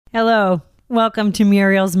Hello, welcome to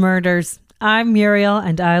Muriel's Murders. I'm Muriel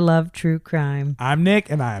and I love true crime. I'm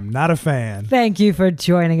Nick and I am not a fan. Thank you for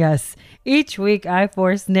joining us. Each week I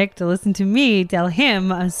force Nick to listen to me tell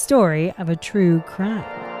him a story of a true crime.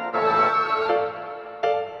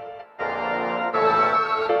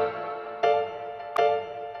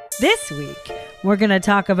 This week, we're going to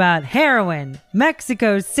talk about heroin,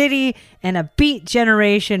 Mexico City, and a Beat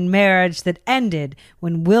Generation marriage that ended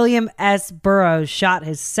when William S. Burroughs shot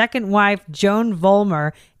his second wife, Joan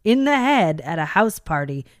Vollmer, in the head at a house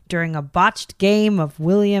party during a botched game of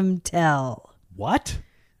William Tell. What?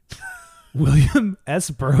 William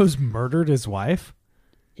S. Burroughs murdered his wife?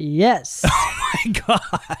 Yes. Oh my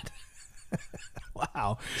God.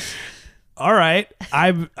 Wow. All right.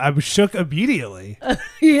 I'm shook immediately.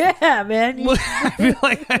 Yeah, man. I feel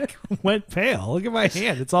like I went pale. Look at my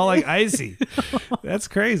hand. It's all like icy. That's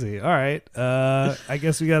crazy. All right. I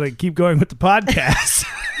guess we got to keep going with the podcast.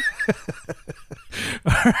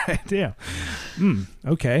 All right. Damn.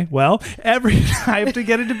 Okay. Well, I have to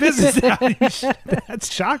get into business now.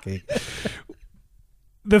 That's shocking.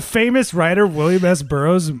 The famous writer William S.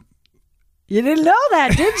 Burroughs. You didn't know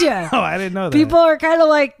that, did you? Oh, I didn't know that. People are kind of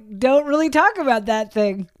like, don't really talk about that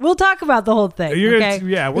thing. We'll talk about the whole thing. We're okay?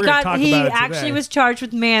 going to talk about it He today. actually was charged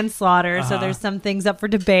with manslaughter, so there's some things up for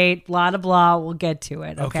debate. Blah, blah, blah. We'll get to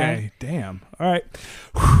it. Okay. Damn. All right.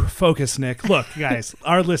 Focus, Nick. Look, guys,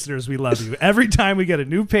 our listeners, we love you. Every time we get a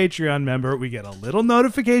new Patreon member, we get a little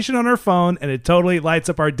notification on our phone, and it totally lights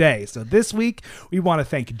up our day. So this week, we want to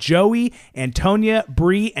thank Joey, Antonia,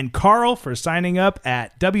 Bree, and Carl for signing up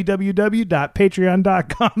at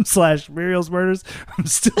www.patreon.com/Muriel's Murders. I'm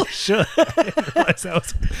still shook. I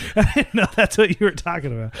didn't know that's what you were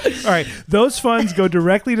talking about. All right. Those funds go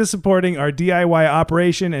directly to supporting our DIY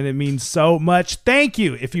operation, and it means so much. Thank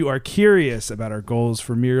you. If you are curious about our goals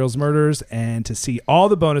for Muriel's Murders and to see all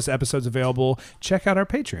the bonus episodes available, check out our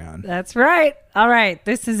Patreon. That's right. All right.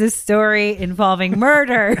 This is a story involving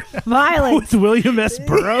murder, violence, With William S.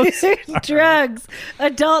 Burroughs. drugs,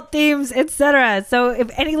 adult themes, etc. So if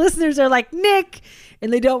any listeners are like Nick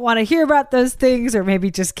and they don't want to hear about those things or maybe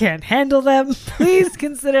just can't handle them, please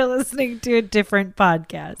consider listening to a different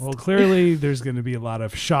podcast. Well, clearly there's going to be a lot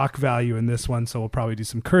of shock value in this one, so we'll probably do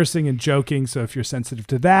some cursing and joking. So if you're sensitive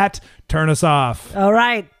to that, turn us off. All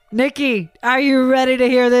right. Nikki, are you ready to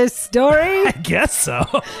hear this story? I guess so.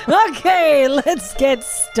 Okay, let's get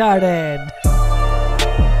started.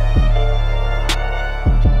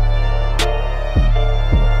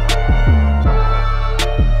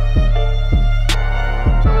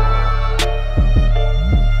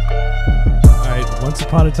 Once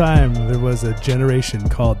upon a time, there was a generation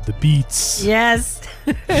called the Beats. Yes.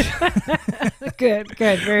 Good,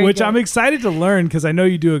 very Which good. I'm excited to learn because I know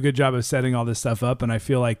you do a good job of setting all this stuff up, and I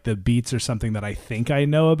feel like the Beats are something that I think I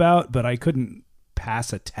know about, but I couldn't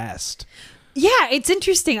pass a test. Yeah, it's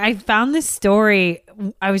interesting. I found this story.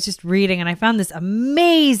 I was just reading and I found this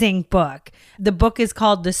amazing book. The book is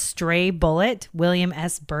called The Stray Bullet, William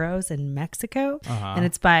S. Burroughs in Mexico. And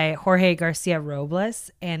it's by Jorge Garcia Robles.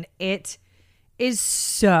 And it is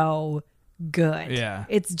so good. Yeah.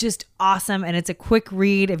 It's just awesome. And it's a quick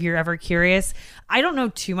read if you're ever curious. I don't know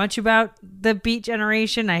too much about the Beat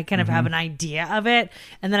Generation. I kind of have an idea of it.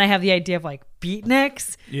 And then I have the idea of like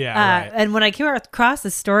beatniks. Yeah. Right. And when I came across the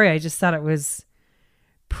story, I just thought it was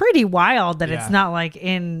pretty wild that Yeah.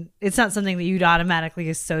 it's not something that you'd automatically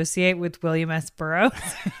associate with William S. Burroughs.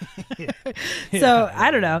 So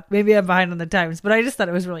I don't know, maybe I'm behind on the times, but I just thought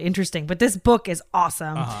it was really interesting. But this book is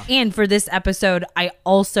awesome. And for this episode, I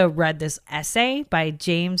also read this essay by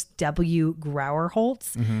James W.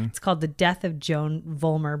 Grauerholtz. It's called The Death of Joan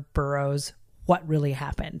Vollmer Burroughs, What Really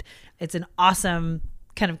Happened. It's an awesome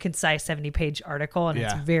kind of concise 70-page article, and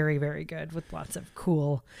it's very, very good with lots of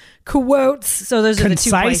cool quotes. So those are the two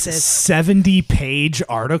places. 70-page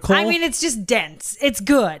article? I mean, it's just dense. It's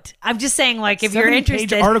good. I'm just saying, like, if you're interested,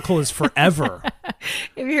 70-page article is forever.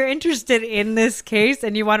 if you're interested in this case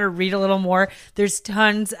and you want to read a little more, there's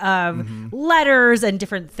tons of letters and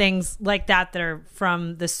different things like that are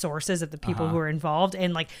from the sources of the people who are involved,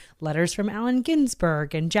 and like letters from Allen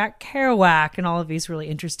Ginsberg and Jack Kerouac and all of these really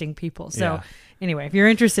interesting people. So anyway, if you're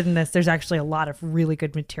interested in this, there's actually a lot of really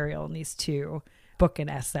good material in these two, book and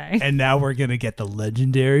essay. And now we're going to get the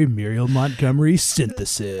legendary Muriel Montgomery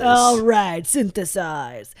synthesis. All right,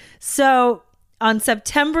 synthesize. So On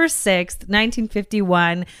September 6th,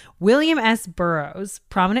 1951, William S. Burroughs,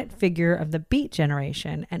 prominent figure of the Beat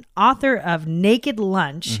Generation and author of Naked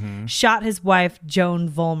Lunch, shot his wife, Joan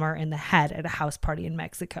Vollmer, in the head at a house party in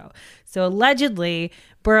Mexico. So allegedly,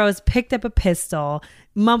 Burroughs picked up a pistol,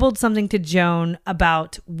 mumbled something to Joan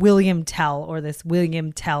about William Tell, or this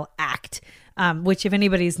William Tell Act, which if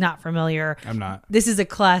anybody's not familiar, I'm not. This is a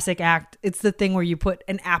classic act. It's the thing where you put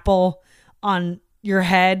an apple on your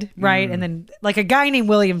head, right? And then like a guy named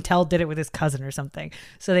William Tell did it with his cousin or something.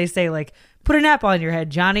 So they say like, put an apple on your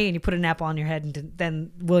head, Johnny, and you put an apple on your head, and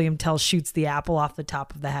then William Tell shoots the apple off the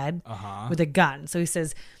top of the head with a gun. So he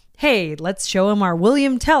says, hey, let's show him our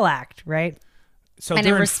William Tell Act, right? So and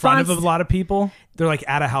they're in front of a lot of people? They're like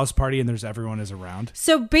at a house party and there's everyone is around?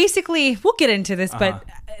 So basically, we'll get into this, but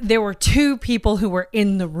there were two people who were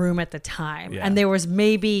in the room at the time. And there was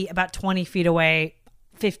maybe about 20 feet away,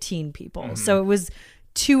 15 people. So it was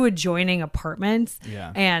two adjoining apartments.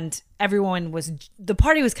 And everyone the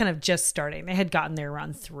party was kind of just starting. They had gotten there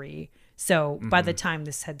around 3. So by the time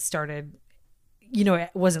this had started, you know,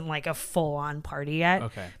 it wasn't like a full on party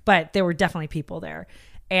yet. But there were definitely people there.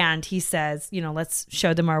 And he says, you know, let's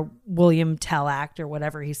show them our William Tell Act or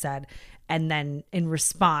whatever he said. And then in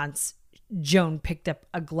response, Joan picked up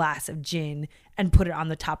a glass of gin and put it on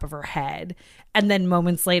the top of her head. And then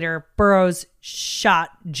moments later, Burroughs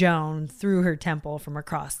shot Joan through her temple from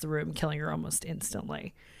across the room, killing her almost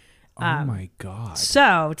instantly. Oh my God.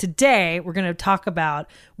 So today we're going to talk about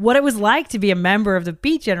what it was like to be a member of the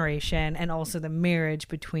Beat Generation and also the marriage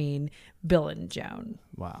between Bill and Joan.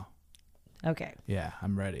 Wow. Okay. Yeah,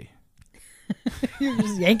 I'm ready. You're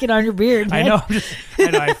just yanking on your beard, man. I know.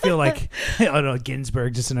 I feel like, I don't know,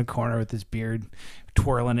 Ginsberg just in a corner with his beard,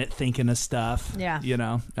 twirling it, thinking of stuff. Yeah. You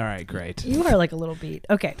know? All right, great. You are like a little beat.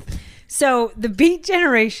 Okay. So the Beat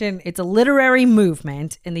Generation, it's a literary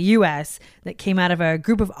movement in the U.S. that came out of a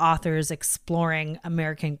group of authors exploring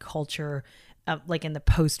American culture like in the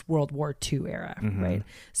post-World War II era, right?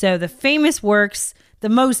 So the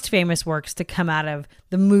most famous works to come out of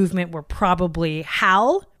the movement were probably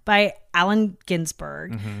Howl by Allen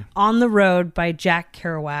Ginsberg, On the Road by Jack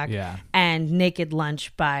Kerouac, and Naked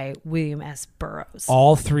Lunch by William S. Burroughs.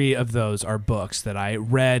 All 3 of those are books that I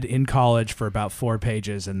read in college for about 4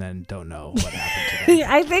 pages and then don't know what happened to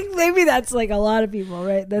them. I think maybe that's like a lot of people,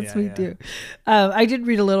 right? That's me too. I did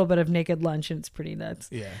read a little bit of Naked Lunch and it's pretty nuts.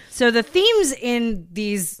 Yeah. So the themes in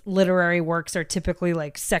these literary works are typically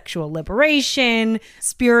like sexual liberation,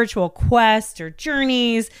 spiritual quest or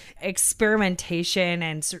journeys, experimentation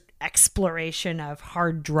and exploration of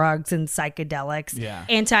hard drugs and psychedelics,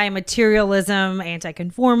 anti-materialism,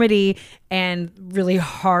 anti-conformity, and really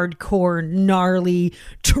hardcore, gnarly,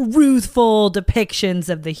 truthful depictions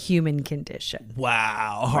of the human condition.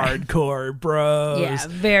 Wow, hardcore bros. Yeah,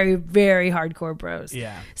 very, very hardcore bros.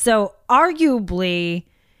 Yeah. So arguably,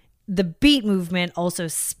 the beat movement also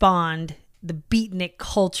spawned the beatnik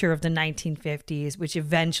culture of the 1950s, which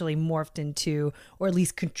eventually morphed into, or at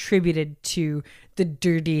least contributed to, the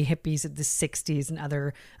dirty hippies of the 60s and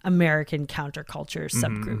other American counterculture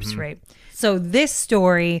subgroups, right? So this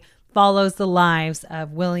story follows the lives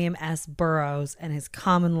of William S. Burroughs and his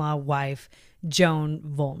common-law wife, Joan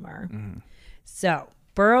Vollmer. So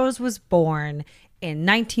Burroughs was born in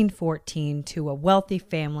 1914 to a wealthy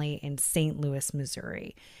family in St. Louis,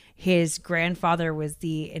 Missouri. His grandfather was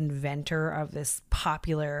the inventor of this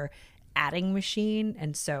popular adding machine,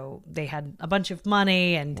 and so they had a bunch of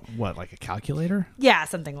money and what, like a calculator? Yeah,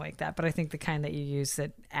 something like that. But I think the kind that you use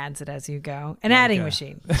that adds it as you go. An adding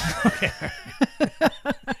machine. Okay.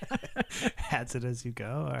 Adds it as you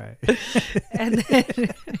go. All right. And then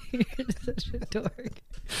you're such a dork.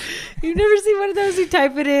 You've never seen one of those? You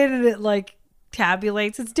type it in and it like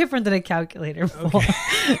tabulates. It's different than a calculator.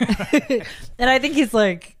 Okay. And I think he's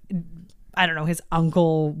like, I don't know, his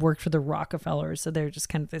uncle worked for the Rockefellers, so they're just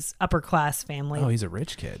kind of this upper class family. Oh, he's a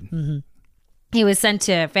rich kid. He was sent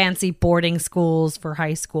to fancy boarding schools for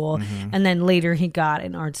high school, and then later he got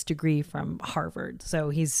an arts degree from Harvard. So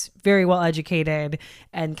he's very well educated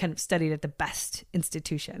and kind of studied at the best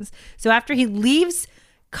institutions. So after he leaves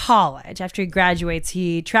college, after he graduates,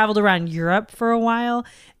 he traveled around Europe for a while,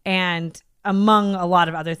 and among a lot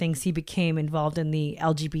of other things, he became involved in the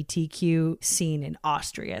LGBTQ scene in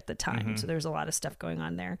Austria at the time. So there's a lot of stuff going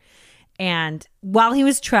on there. And while he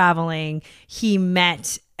was traveling, he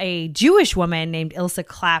met a Jewish woman named Ilsa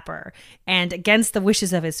Clapper. And against the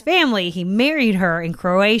wishes of his family, he married her in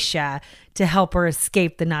Croatia to help her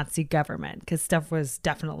escape the Nazi government, because stuff was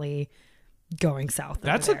definitely going south.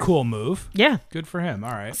 That's a cool move. Yeah. Good for him.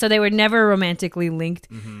 All right. So they were never romantically linked,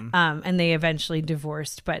 and they eventually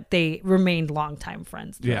divorced, but they remained longtime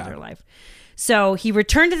friends throughout their life. So he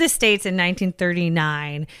returned to the States in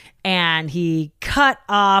 1939, and he cut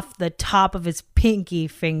off the top of his pinky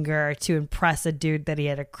finger to impress a dude that he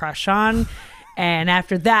had a crush on. And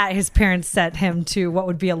after that, his parents sent him to what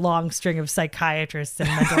would be a long string of psychiatrists and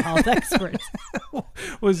mental health experts.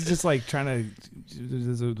 Was it just like trying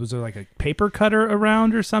to, was there like a paper cutter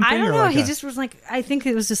around or something? I don't know. He just was like, I think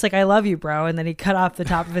it was just like, I love you, bro. And then he cut off the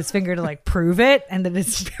top of his finger to like prove it. And then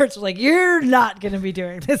his parents were like, you're not going to be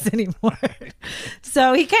doing this anymore.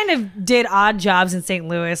 So he kind of did odd jobs in St.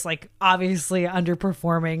 Louis, like obviously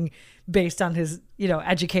underperforming based on his,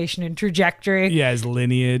 education and trajectory. Yeah, his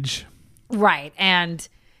lineage. Right. And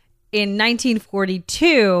in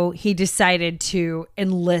 1942, he decided to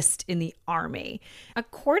enlist in the army.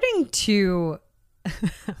 According to,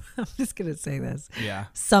 I'm just going to say this. Yeah.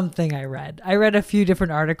 Something I read. I read a few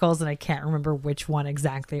different articles and I can't remember which one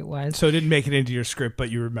exactly it was. So it didn't make it into your script, but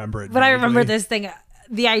you remember it. But vaguely. I remember this thing.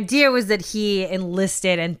 The idea was that he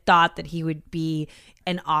enlisted and thought that he would be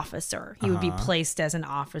an officer. He would be placed as an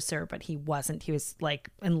officer, but he wasn't. He was like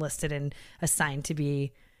enlisted and assigned to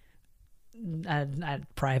be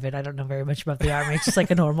private. I don't know very much about the army. It's just like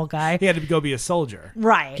a normal guy. He had to go be a soldier.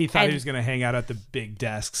 Right. He thought he was going to hang out at the big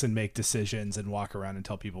desks and make decisions and walk around and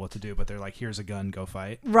tell people what to do. But they're like, here's a gun, go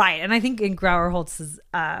fight. Right. And I think in Grauerholtz's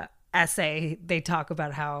essay, they talk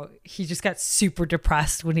about how he just got super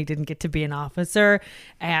depressed when he didn't get to be an officer.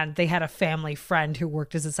 And they had a family friend who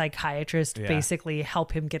worked as a psychiatrist basically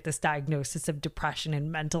help him get this diagnosis of depression and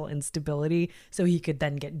mental instability so he could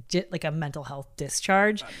then get like a mental health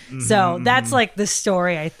discharge. So that's like the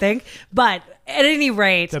story, I think. But at any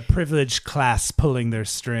rate, the privileged class pulling their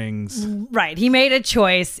strings. Right. He made a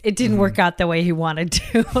choice. It didn't work out the way he wanted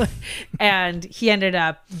to. And he ended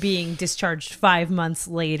up being discharged 5 months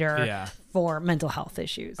later for mental health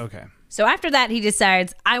issues. Okay. So after that, he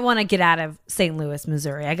decides, I want to get out of St. Louis,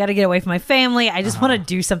 Missouri. I got to get away from my family. I just want to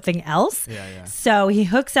do something else. Yeah. So he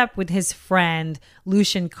hooks up with his friend,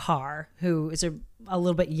 Lucian Carr, who is a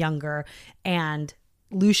little bit younger, and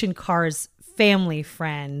Lucian Carr's family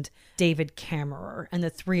friend, David Kammerer, and the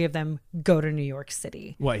three of them go to New York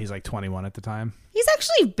City. What, he's like 21 at the time? He's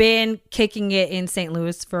actually been kicking it in St.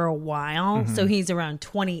 Louis for a while, so he's around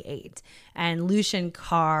 28. And Lucian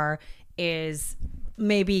Carr is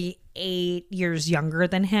maybe 8 years younger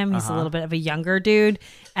than him. He's a little bit of a younger dude.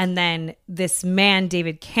 And then this man,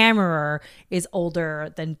 David Kammerer, is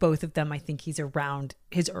older than both of them. I think he's around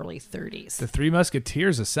his early 30s. The Three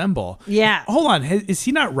Musketeers assemble. Yeah. Hold on. Is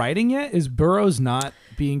he not writing yet? Is Burroughs not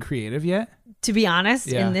being creative yet? To be honest,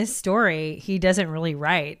 in this story, he doesn't really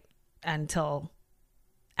write until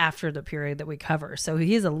after the period that we cover. So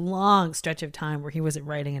he has a long stretch of time where he wasn't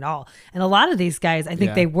writing at all. And a lot of these guys, I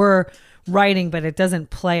think they were writing, but it doesn't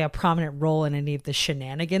play a prominent role in any of the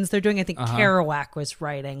shenanigans they're doing. I think Kerouac was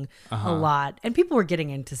writing a lot and people were getting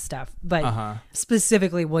into stuff, but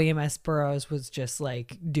specifically William S. Burroughs was just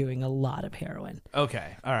like doing a lot of heroin.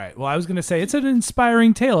 Okay. All right. Well, I was going to say it's an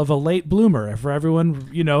inspiring tale of a late bloomer for everyone,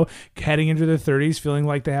 heading into their 30s, feeling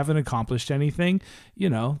like they haven't accomplished anything,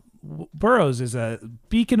 Burroughs is a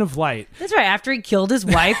beacon of light. That's right. After he killed his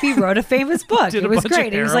wife, he wrote a famous book. It was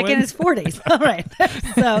great. He was like in his 40s. All right.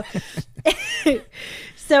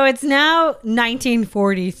 So it's now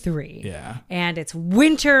 1943. Yeah. And it's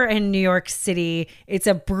winter in New York City. It's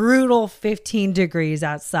a brutal 15 degrees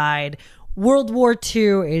outside. World War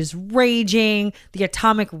II is raging. The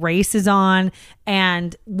atomic race is on.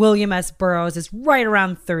 And William S. Burroughs is right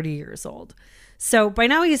around 30 years old. So by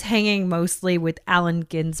now he's hanging mostly with Allen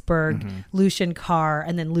Ginsberg, Lucian Carr,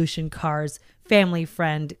 and then Lucian Carr's family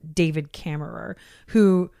friend, David Kammerer,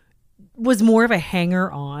 who was more of a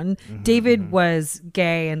hanger-on. David was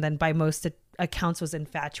gay and then by most accounts was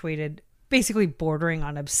infatuated, basically bordering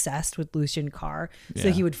on obsessed with Lucian Carr.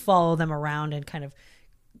 So he would follow them around and kind of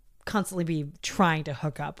constantly be trying to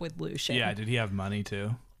hook up with Lucian. Yeah, did he have money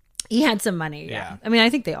too? He had some money, yeah. I mean, I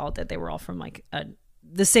think they all did. They were all from like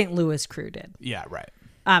the St. Louis crew did. Yeah, right.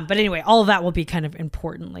 But anyway, all of that will be kind of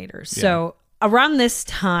important later. So around this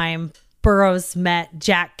time, Burroughs met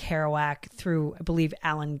Jack Kerouac through, I believe,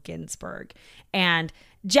 Allen Ginsberg. And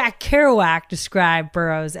Jack Kerouac described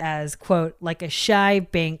Burroughs as, quote, like a shy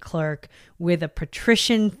bank clerk with a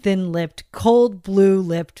patrician, thin-lipped, cold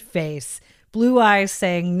blue-lipped face, blue eyes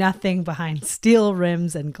saying nothing behind steel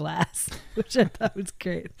rims and glass, which I thought was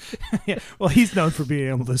great. Yeah. Well, he's known for being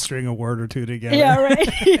able to string a word or two together. Yeah,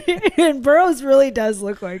 right. And Burroughs really does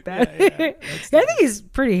look like that. Yeah, I think he's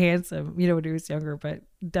pretty handsome, when he was younger, but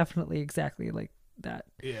definitely exactly like that.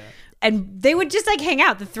 Yeah. And they would just like hang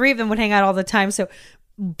out. The three of them would hang out all the time. So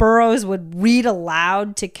Burroughs would read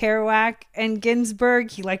aloud to Kerouac and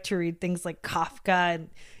Ginsberg. He liked to read things like Kafka, and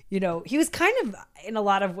he was kind of in a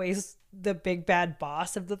lot of ways the big bad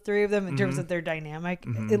boss of the three of them in terms of their dynamic,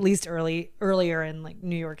 at least earlier in like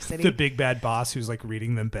New York City. The big bad boss who's like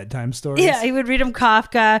reading them bedtime stories. Yeah, he would read them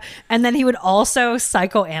Kafka, and then he would also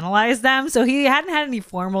psychoanalyze them. So he hadn't had any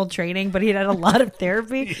formal training, but he had a lot of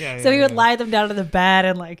therapy. So he would lie them down to the bed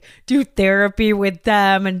and like do therapy with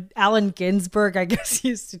them. And Allen Ginsberg, I guess,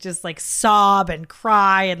 used to just like sob and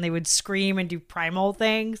cry, and they would scream and do primal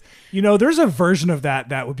things. There's a version of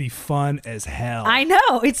that would be fun as hell. I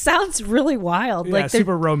know. It sounds really wild. Yeah, like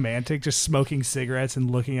super romantic, just smoking cigarettes and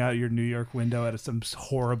looking out your New York window at some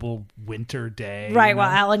horrible winter day. Right, while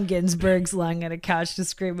Allen Ginsberg's lying on a couch just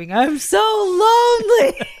screaming, "I'm so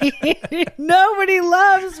lonely. Nobody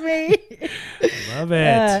loves me." Love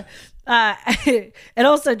it. And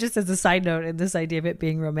also, just as a side note, in this idea of it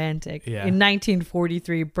being romantic, in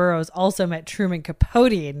 1943, Burroughs also met Truman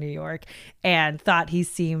Capote in New York and thought he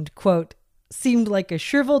seemed, quote, like a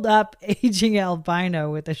shriveled up aging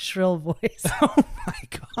albino with a shrill voice. Oh my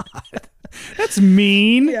God. That's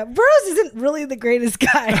mean. Yeah, Burroughs isn't really the greatest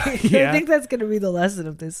guy. I think that's going to be the lesson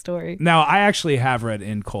of this story. Now, I actually have read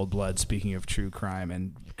In Cold Blood, speaking of true crime,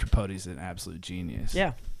 and Capote's an absolute genius.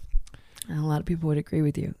 Yeah. And a lot of people would agree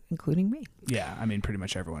with you, including me. Yeah, I mean, pretty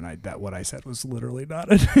much everyone. What I said was literally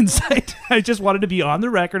not an insight. I just wanted to be on the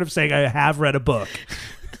record of saying I have read a book.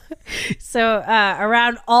 So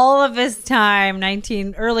around all of this time,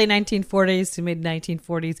 early 1940s to mid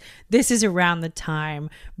 1940s, this is around the time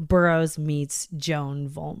Burroughs meets Joan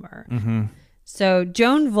Vollmer. Mm-hmm. So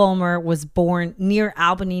Joan Vollmer was born near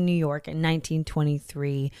Albany, New York in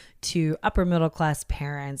 1923 to upper middle class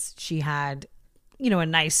parents. She had, a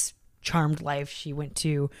nice charmed life. She went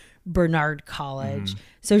to Bernard College.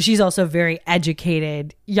 So she's also a very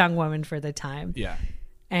educated young woman for the time. Yeah.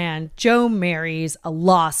 And Jo marries a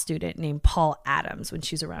law student named Paul Adams when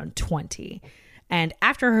she's around 20. And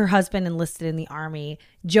after her husband enlisted in the army,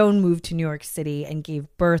 Joan moved to New York City and gave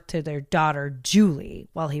birth to their daughter, Julie,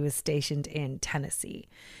 while he was stationed in Tennessee.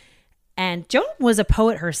 And Joan was a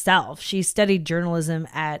poet herself. She studied journalism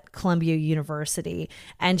at Columbia University,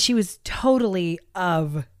 and she was totally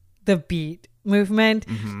of the Beat movement.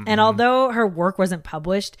 And although her work wasn't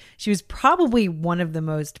published, she was probably one of the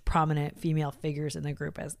most prominent female figures in the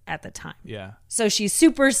group at the time. Yeah. So she's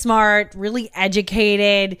super smart, really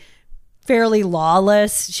educated, fairly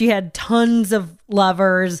lawless. She had tons of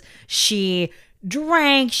lovers. She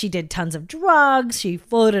drank. She did tons of drugs. She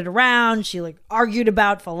floated around. She argued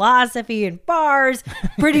about philosophy in bars.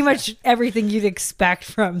 Pretty much everything you'd expect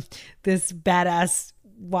from this badass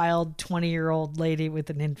wild 20-year-old lady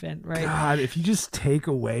with an infant, right? God, if you just take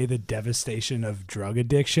away the devastation of drug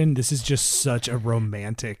addiction, this is just such a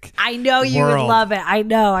romantic I know you world. would love it. I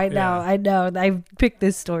know. Yeah. I know. I picked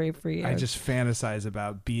this story for you. I just fantasize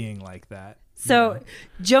about being like that. So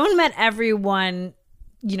Joan met everyone,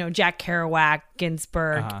 Jack Kerouac,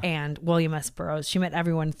 Ginsberg, and William S. Burroughs. She met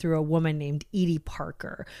everyone through a woman named Edie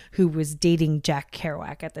Parker, who was dating Jack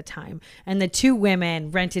Kerouac at the time. And the two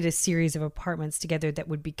women rented a series of apartments together that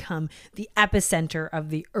would become the epicenter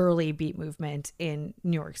of the early Beat movement in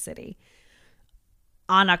New York City.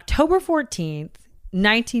 On October 14th,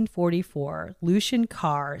 1944, Lucien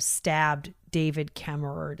Carr stabbed David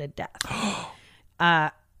Kemmerer to death.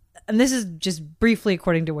 And this is just briefly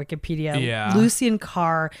according to Wikipedia. Yeah. Lucien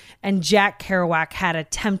Carr and Jack Kerouac had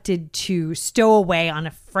attempted to stow away on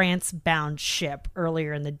a France-bound ship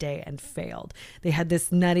earlier in the day and failed. They had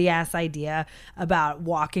this nutty-ass idea about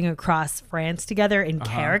walking across France together in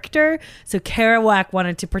character. So Kerouac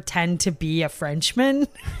wanted to pretend to be a Frenchman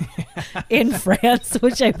in France,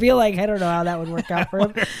 which I feel like, I don't know how that would work out for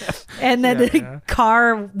him. And then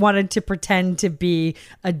Carr wanted to pretend to be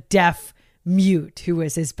a deaf mute who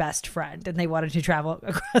was his best friend, and they wanted to travel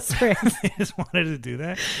across France. They just wanted to do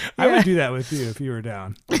that. I would do that with you if you were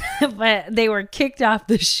down. But they were kicked off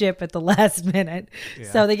the ship at the last minute.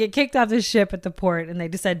 So they get kicked off the ship at the port, and they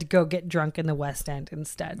decide to go get drunk in the West End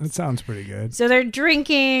instead. That sounds pretty good. So they're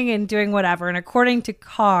drinking and doing whatever, and according to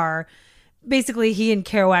Carr, basically he and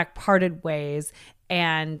Kerouac parted ways,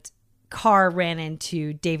 and Carr ran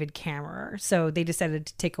into David Kemmerer. So they decided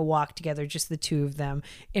to take a walk together, just the two of them,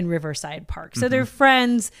 in Riverside Park. So they're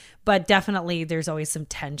friends, but definitely there's always some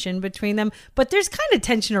tension between them. But there's kind of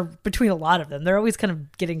tension between a lot of them. They're always kind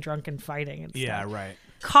of getting drunk and fighting and stuff. Yeah, right.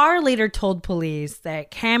 Carr later told police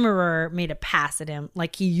that Kammerer made a pass at him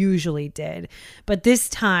like he usually did. But this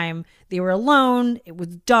time they were alone, it was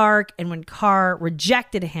dark, and when Carr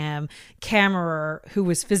rejected him, Kammerer, who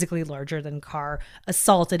was physically larger than Carr,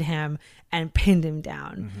 assaulted him and pinned him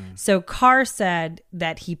down. So Carr said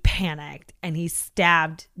that he panicked and he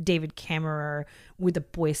stabbed David Kammerer with a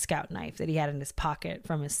Boy Scout knife that he had in his pocket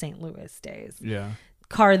from his St. Louis days. Yeah.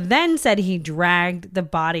 Carr then said he dragged the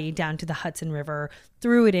body down to the Hudson River,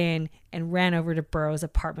 threw it in, and ran over to Burroughs'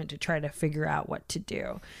 apartment to try to figure out what to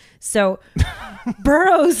do. So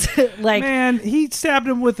Burroughs, Man, he stabbed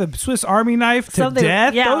him with a Swiss Army knife to Something-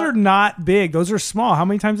 death? yeah. Those are not big. Those are small. How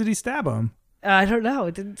many times did he stab him? I don't know.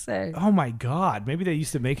 It didn't say. Oh, my God. Maybe they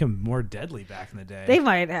used to make him more deadly back in the day. They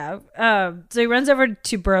might have. So he runs over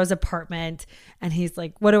to Burroughs' apartment and he's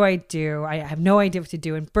like, what do I do? I have no idea what to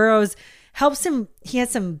do. And Burroughs helps him. He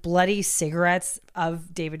has some bloody cigarettes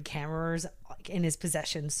of David Kammerer's in his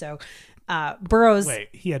possession. So Burroughs. Wait,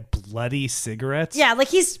 he had bloody cigarettes? Yeah, like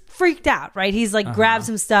he's freaked out, right? He's like grabbed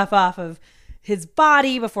some stuff off of his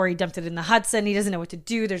body before he dumped it in the Hudson. He doesn't know what to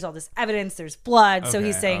do. There's all this evidence. There's blood. So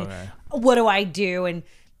he's saying, what do I do? And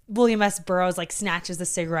William S. Burroughs like snatches the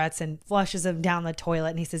cigarettes and flushes them down the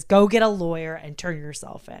toilet. And he says, go get a lawyer and turn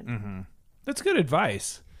yourself in. That's good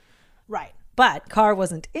advice. Right. But Carr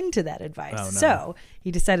wasn't into that advice. Oh, no. So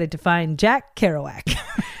he decided to find Jack Kerouac.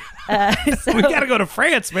 We got to go to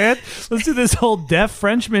France, man. Let's do this whole deaf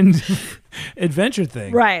Frenchman adventure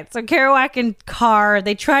thing. Right. So Kerouac and Carr,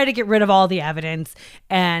 they try to get rid of all the evidence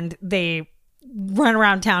and they run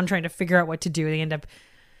around town trying to figure out what to do. They end up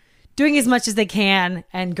doing as much as they can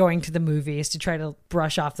and going to the movies to try to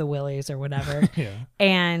brush off the willies or whatever.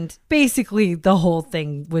 And basically the whole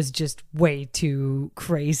thing was just way too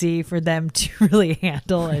crazy for them to really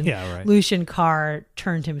handle. And Lucian Carr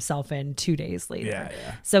turned himself in 2 days later.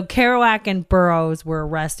 So Kerouac and Burroughs were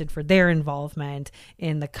arrested for their involvement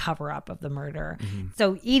in the cover-up of the murder.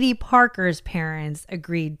 So Edie Parker's parents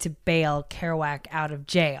agreed to bail Kerouac out of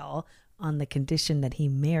jail on the condition that he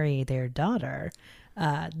marry their daughter.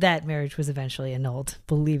 That marriage was eventually annulled,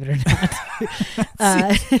 believe it or not.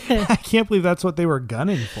 I can't believe that's what they were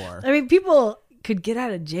gunning for. I mean, people could get out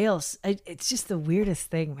of jail. It's just the weirdest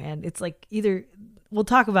thing, man. It's like either, we'll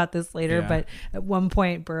talk about this later, but at one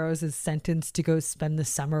point Burroughs is sentenced to go spend the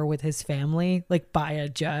summer with his family, like by a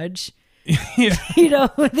judge. You know,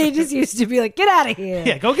 they just used to be like, get out of here.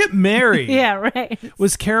 Yeah, go get married. Right.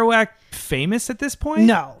 Was Kerouac famous at this point?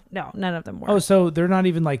 No, none of them were. Oh, so they're not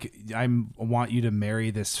even like, I want you to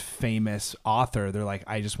marry this famous author. They're like,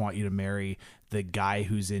 I just want you to marry the guy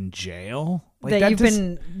who's in jail? Like that you've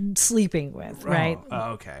been sleeping with, right?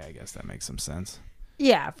 Oh, okay. I guess that makes some sense.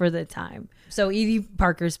 Yeah, for the time. So Edie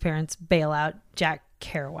Parker's parents bail out Jack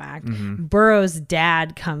Kerouac. Burroughs'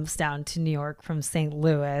 dad comes down to New York from St.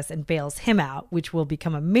 Louis and bails him out, which will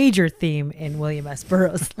become a major theme in William S.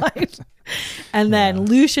 Burroughs' life. And then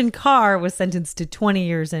Lucian Carr was sentenced to 20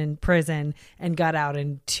 years in prison and got out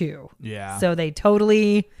in 2. Yeah. So they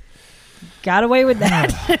totally got away with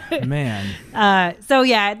that. Man. So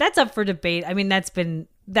yeah, that's up for debate. I mean, that's been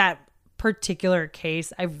that particular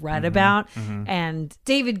case I've read about, and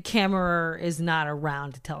David Kammerer is not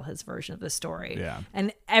around to tell his version of the story.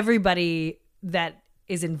 And everybody that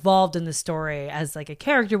is involved in the story as like a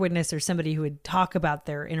character witness or somebody who would talk about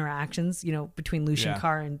their interactions, you know, between Lucian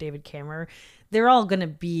Carr and David Kammerer, they're all going to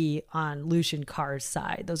be on Lucian Carr's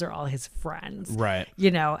side. Those are all his friends. Right.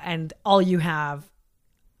 You know, and all you have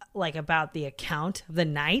like about the account of the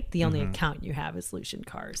night, the only account you have is Lucian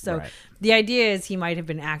Carr. So the idea is he might have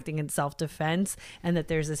been acting in self-defense and that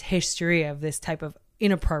there's this history of this type of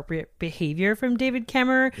inappropriate behavior from David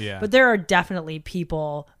Kammerer. But there are definitely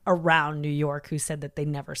people around New York who said that they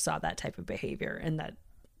never saw that type of behavior and that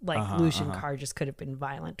like Lucian Carr just could have been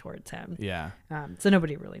violent towards him. So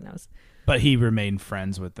nobody really knows. But he remained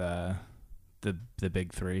friends with the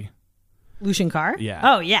big three. Lucian Carr? Yeah.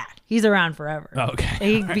 Oh, yeah. He's around forever. Oh,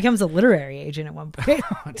 okay. He becomes a literary agent at one point.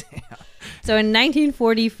 Oh, damn. So in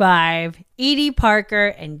 1945, Edie Parker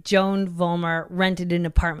and Joan Vollmer rented an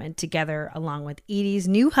apartment together along with Edie's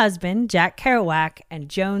new husband, Jack Kerouac, and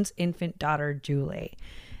Joan's infant daughter, Julie.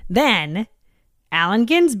 Then Allen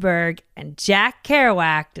Ginsberg and Jack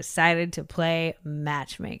Kerouac decided to play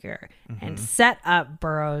matchmaker and set up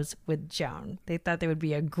Burroughs with Joan. They thought they would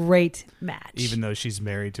be a great match. Even though she's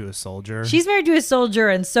married to a soldier? She's married to a soldier,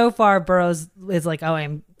 and so far Burroughs is like, oh,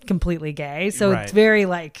 I'm completely gay. So it's very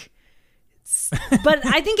like... But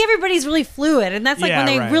I think everybody's really fluid, and that's like when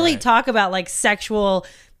they really talk about like sexual,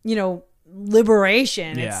 you know,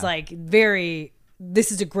 liberation. It's like very...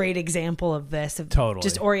 This is a great example of this, of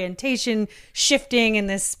just orientation shifting in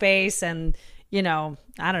this space. And,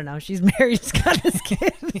 I don't know. She's married. She's got this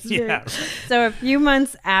kid. Yeah. So a few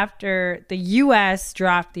months after the U.S.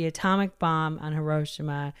 dropped the atomic bomb on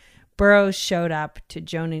Hiroshima, Burroughs showed up to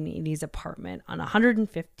Joan and Edie's apartment on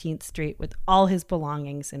 115th Street with all his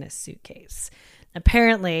belongings in a suitcase.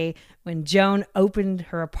 Apparently, when Joan opened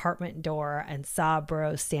her apartment door and saw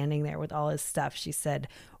Burroughs standing there with all his stuff, she said,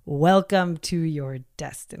 "Welcome to your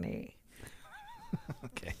destiny."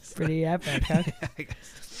 Okay. Pretty epic, huh?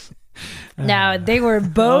 Now, they were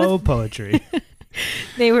both poetry.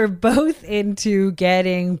 They were both into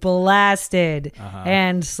getting blasted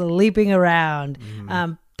and sleeping around.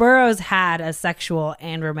 Burroughs had a sexual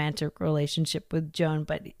and romantic relationship with Joan,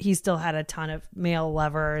 but he still had a ton of male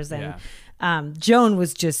lovers. And Joan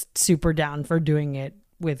was just super down for doing it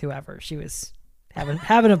with whoever. She was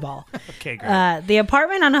having a ball. Okay, great. The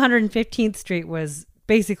apartment on 115th Street was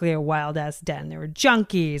basically a wild ass den. There were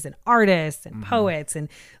junkies and artists and poets and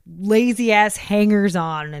lazy ass hangers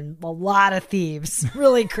on and a lot of thieves.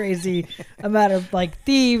 Really crazy amount of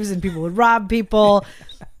thieves, and people would rob people.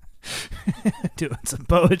 Doing some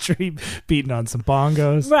poetry, beating on some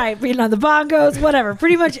bongos. Right, beating on the bongos, whatever.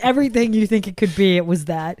 Pretty much everything you think it could be, it was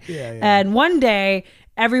that. Yeah. And one day,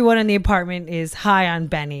 everyone in the apartment is high on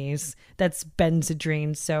bennies. That's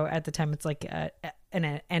Benzedrine. So at the time, it's like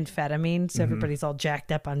an amphetamine. So everybody's all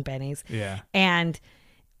jacked up on bennies. Yeah. And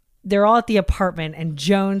they're all at the apartment, and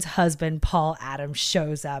Joan's husband, Paul Adams,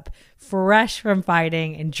 shows up fresh from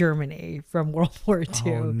fighting in Germany from World War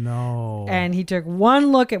II. Oh, no. And he took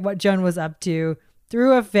one look at what Joan was up to,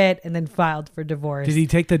 threw a fit, and then filed for divorce. Did he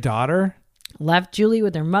take the daughter? Left Julie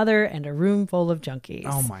with her mother and a room full of junkies.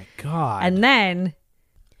 Oh, my God. And then,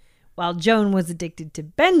 while Joan was addicted to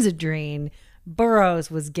Benzedrine,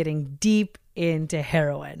 Burroughs was getting deep into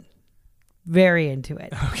heroin. Very into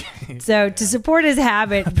it. Okay. So to support his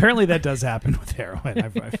habit, apparently that does happen with heroin.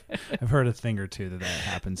 I've heard a thing or two that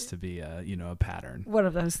happens to be a pattern. one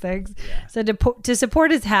of those things. Yeah. So to support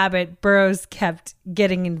his habit, Burroughs kept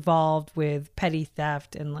getting involved with petty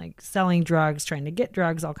theft and selling drugs, trying to get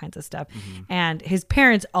drugs, all kinds of stuff. And his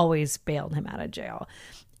parents always bailed him out of jail.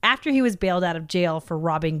 After he was bailed out of jail for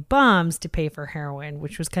robbing bums to pay for heroin,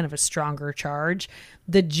 which was kind of a stronger charge,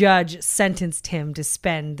 the judge sentenced him to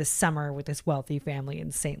spend the summer with his wealthy family in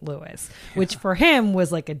St. Louis, which for him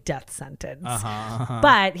was like a death sentence.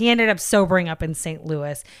 But he ended up sobering up in St.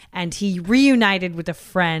 Louis, and he reunited with a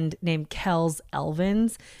friend named Kells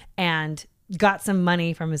Elvins and got some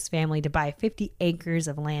money from his family to buy 50 acres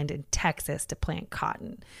of land in Texas to plant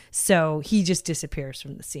cotton. So he just disappears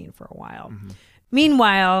from the scene for a while.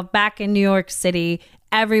 Meanwhile, back in New York City,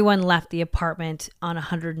 everyone left the apartment on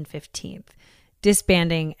 115th,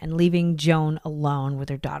 disbanding and leaving Joan alone with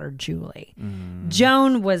her daughter, Julie.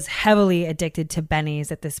 Joan was heavily addicted to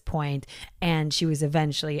bennies at this point, and she was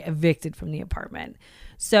eventually evicted from the apartment.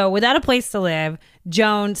 So without a place to live,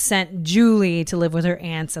 Joan sent Julie to live with her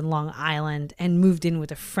aunts in Long Island and moved in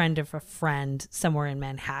with a friend of a friend somewhere in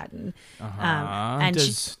Manhattan. And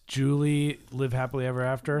does Julie live happily ever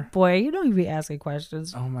after? Boy, you don't even be asking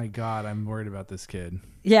questions. Oh my God, I'm worried about this kid.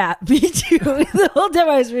 Yeah, me too. The whole time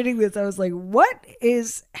I was reading this, I was like, what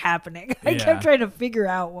is happening? I kept trying to figure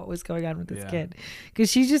out what was going on with this kid.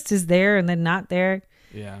 Because she just is there and then not there.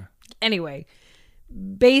 Yeah. Anyway,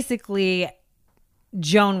 basically,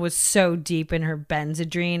 Joan was so deep in her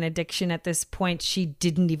Benzedrine addiction at this point, she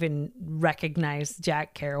didn't even recognize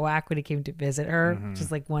Jack Kerouac when he came to visit her, which is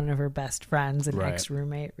one of her best friends and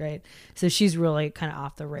ex-roommate, right? So she's really kind of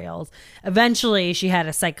off the rails. Eventually, she had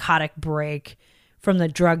a psychotic break from the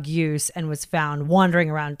drug use and was found wandering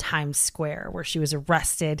around Times Square, where she was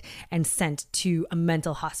arrested and sent to a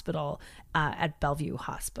mental hospital at Bellevue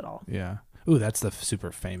Hospital. Yeah. Ooh, that's the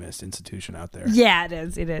super famous institution out there. Yeah, it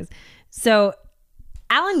is. It is. So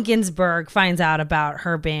Allen Ginsberg finds out about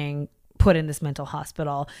her being put in this mental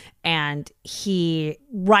hospital, and he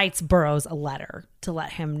writes Burroughs a letter to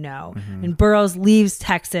let him know. And Burroughs leaves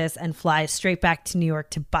Texas and flies straight back to New York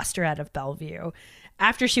to bust her out of Bellevue.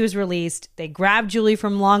 After she was released, they grabbed Julie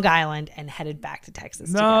from Long Island and headed back to Texas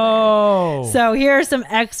together. So here are some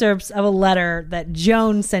excerpts of a letter that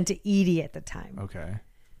Joan sent to Edie at the time. Okay.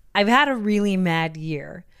 I've had a really mad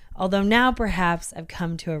year, although now perhaps I've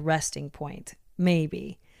come to a resting point.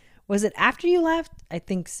 Maybe. Was it after you left? I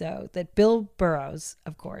think so. That Bill Burroughs,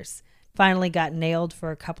 of course, finally got nailed for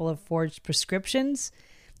a couple of forged prescriptions.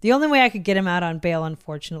 The only way I could get him out on bail,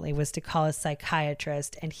 unfortunately, was to call a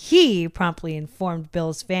psychiatrist, and he promptly informed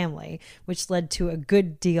Bill's family, which led to a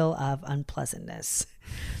good deal of unpleasantness.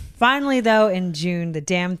 Finally, though, in June, the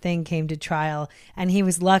damn thing came to trial, and he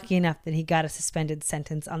was lucky enough that he got a suspended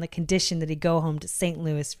sentence on the condition that he go home to St.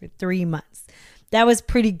 Louis for 3 months. That was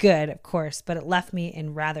pretty good, of course, but it left me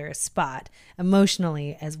in rather a spot,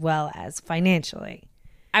 emotionally as well as financially.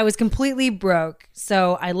 I was completely broke,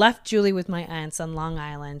 so I left Julie with my aunts on Long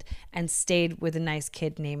Island and stayed with a nice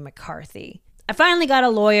kid named McCarthy. I finally got a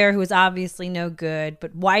lawyer who was obviously no good,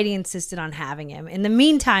 but Whitey insisted on having him. In the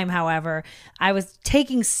meantime, however, I was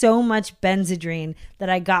taking so much Benzedrine that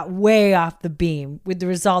I got way off the beam, with the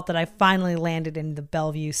result that I finally landed in the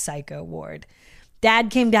Bellevue psycho ward. Dad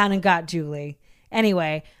came down and got Julie.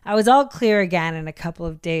 Anyway, I was all clear again in a couple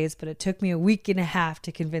of days, but it took me a week and a half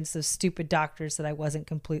to convince those stupid doctors that I wasn't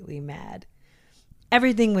completely mad.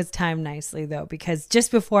 Everything was timed nicely, though, because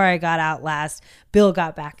just before I got out last, Bill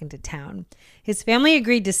got back into town. His family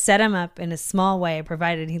agreed to set him up in a small way,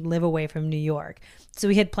 provided he'd live away from New York. So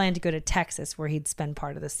we had planned to go to Texas, where he'd spend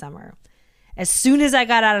part of the summer. As soon as I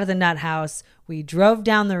got out of the nut house, we drove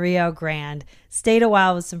down the Rio Grande, stayed a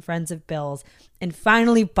while with some friends of Bill's, and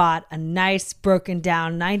finally bought a nice,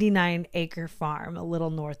 broken-down 99-acre farm a little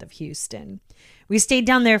north of Houston. We stayed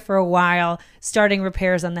down there for a while, starting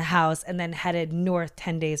repairs on the house, and then headed north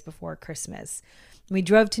 10 days before Christmas. We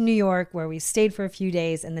drove to New York, where we stayed for a few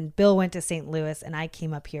days, and then Bill went to St. Louis, and I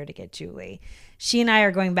came up here to get Julie. She and I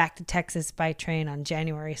are going back to Texas by train on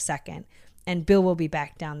January 2nd, and Bill will be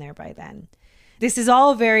back down there by then. This is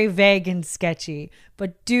all very vague and sketchy,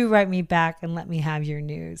 but do write me back and let me have your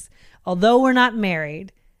news. Although we're not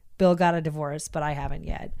married, Bill got a divorce, but I haven't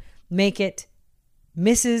yet. Make it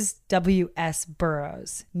Mrs. W.S.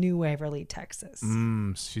 Burroughs, New Waverly, Texas.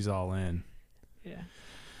 She's all in. Yeah.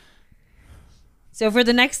 So for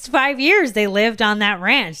the next 5 years, they lived on that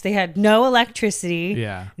ranch. They had no electricity,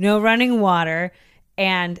 no running water,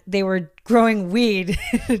 and they were growing weed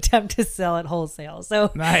in an attempt to sell it wholesale.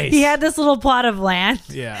 So nice. He had this little plot of land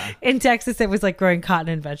in Texas that was like growing cotton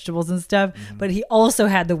and vegetables and stuff, but he also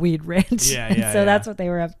had the weed ranch. So that's what they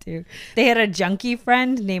were up to. They had a junkie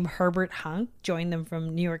friend named Herbert Hunk join them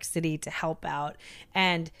from New York City to help out.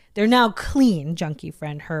 And their now clean junkie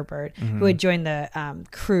friend Herbert, who had joined the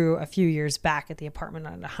crew a few years back at the apartment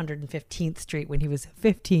on 115th Street when he was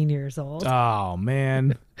 15 years old. Oh,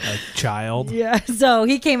 man. A child. Yeah. So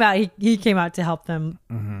he came out. He came out to help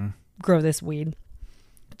them grow this weed.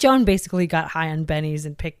 Joan basically got high on bennies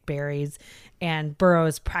and picked berries, and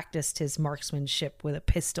Burroughs practiced his marksmanship with a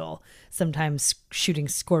pistol, sometimes shooting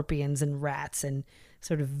scorpions and rats and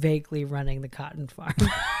sort of vaguely running the cotton farm.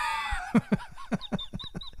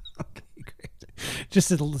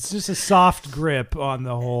 Just a soft grip on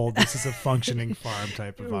the whole, this is a functioning farm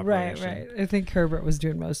type of operation. Right. I think Herbert was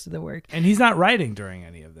doing most of the work. And he's not writing during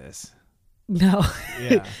any of this. No.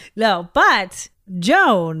 Yeah. No, but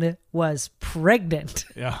Joan was pregnant.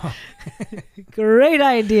 Yeah. Great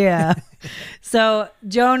idea. So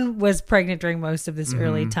Joan was pregnant during most of this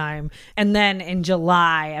early time. And then in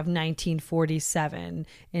July of 1947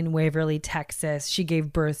 in Waverly, Texas, she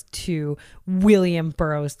gave birth to William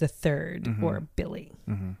Burroughs III, or Billy.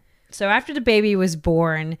 So after the baby was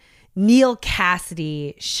born, Neal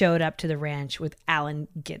Cassady showed up to the ranch with Allen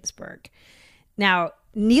Ginsberg. Now,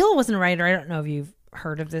 Neal wasn't a writer. I don't know if you've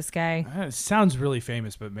heard of this guy. It sounds really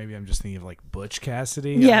famous, but maybe I'm just thinking of like Butch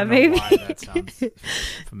Cassidy. Yeah, I don't know maybe. why that sounds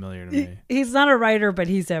familiar to me. He's not a writer, but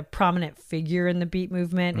he's a prominent figure in the beat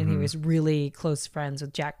movement, and he was really close friends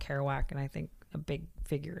with Jack Kerouac, and I think a big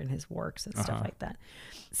figure in his works and stuff like that.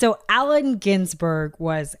 So Allen Ginsberg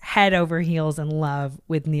was head over heels in love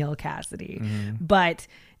with Neal Cassady, but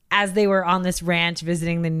as they were on this ranch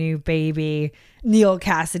visiting the new baby, Neal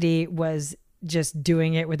Cassady was just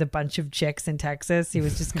doing it with a bunch of chicks in Texas. He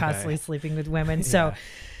was just constantly sleeping with women. So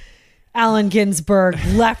Allen Ginsberg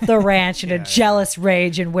left the ranch in a jealous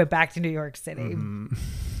rage and went back to New York City.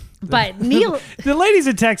 But Neal... The ladies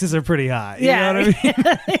in Texas are pretty hot. You know what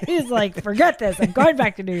I mean? He's like, forget this. I'm going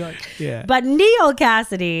back to New York. Yeah. But Neal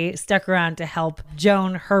Cassady stuck around to help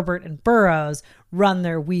Joan, Herbert, and Burroughs run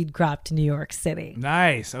their weed crop to New York City.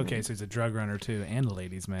 Nice. Okay, so he's a drug runner too, and a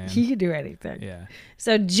ladies' man. He could do anything. Yeah.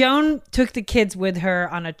 So Joan took the kids with her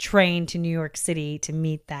on a train to New York City to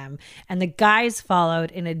meet them, and the guys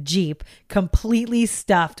followed in a Jeep completely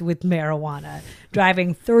stuffed with marijuana,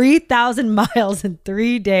 driving 3,000 miles in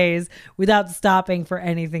 3 days without stopping for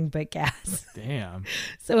anything but gas. Damn.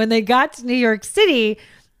 So when they got to New York City,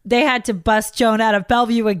 they had to bust Joan out of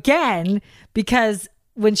Bellevue again because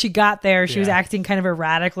when she got there, she was acting kind of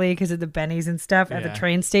erratically because of the bennies and stuff at the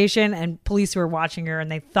train station, and police were watching her,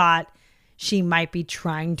 and they thought she might be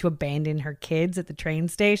trying to abandon her kids at the train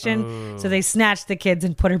station. So they snatched the kids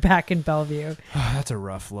and put her back in Bellevue. That's a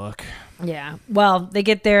rough look. Yeah. Well, they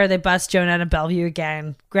get there, they bust Joan out of Bellevue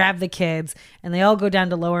again, grab the kids, and they all go down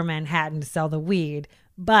to Lower Manhattan to sell the weed.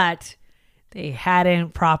 But they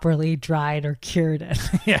hadn't properly dried or cured it.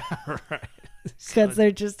 Yeah, right. Because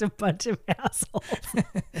they're just a bunch of assholes.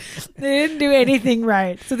 They didn't do anything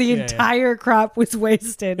right. So the entire crop was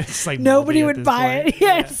wasted. It's like nobody would buy it.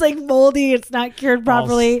 Yeah, it's like moldy. It's not cured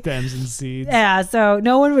properly. All stems and seeds. Yeah, so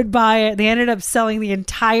no one would buy it. They ended up selling the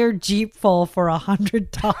entire Jeep full for $100.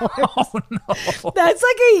 Oh, no. That's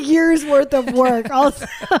like a year's worth of work. Also.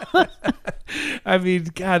 I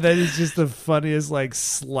mean, God, that is just the funniest, like,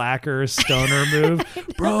 slacker stoner move.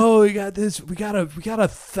 Bro, we got this. We got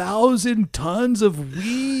 1,000 tons of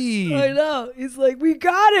weed. I know. He's like, we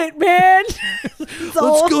got it, man. Let's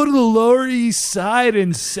go to the Lower East Side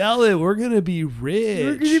and sell it. We're gonna be rich.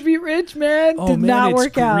 We're gonna be rich, man. Oh, Did man, not work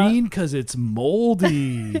it's out. green because it's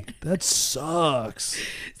moldy. That sucks.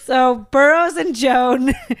 So Burroughs and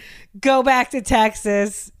Joan go back to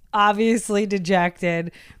Texas, obviously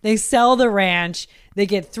dejected. They sell the ranch. They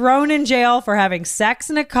get thrown in jail for having sex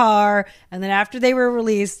in a car. And then after they were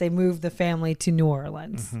released, they moved the family to New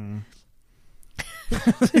Orleans. Mm-hmm.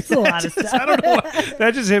 There's a lot of stuff. I don't know why.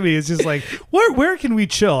 That just hit me. It's just like, where can we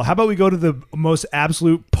chill? How about we go to the most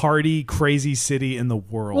absolute party crazy city in the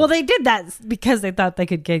world? Well, they did that because they thought they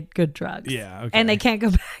could get good drugs. Yeah, okay. And they can't go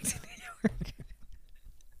back to New York.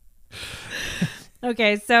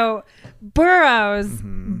 Okay, so Burroughs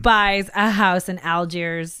buys a house in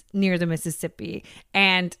Algiers near the Mississippi.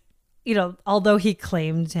 And, you know, although he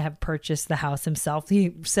claimed to have purchased the house himself,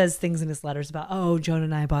 he says things in his letters about, oh, Joan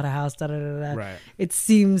and I bought a house, da da da da. Right. It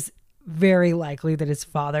seems very likely that his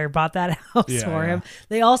father bought that house for him.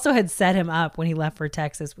 They also had set him up when he left for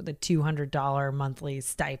Texas with a $200 monthly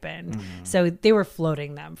stipend. So they were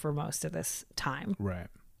floating them for most of this time. Right.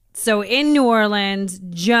 So in New Orleans,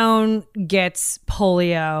 Joan gets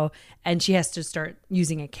polio and she has to start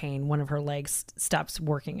using a cane. One of her legs stops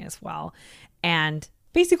working as well. And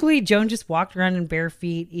basically, Joan just walked around in bare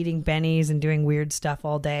feet, eating bennies and doing weird stuff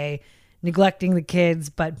all day, neglecting the kids,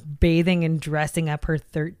 but bathing and dressing up her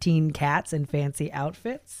 13 cats in fancy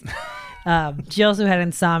outfits. She also had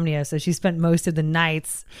insomnia, so she spent most of the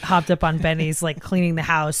nights hopped up on bennies, like cleaning the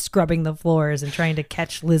house, scrubbing the floors, and trying to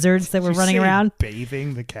catch lizards that were running around.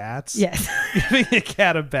 Bathing the cats? Yes. Giving a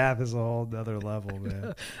cat a bath is a whole other level,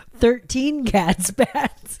 man. 13 cats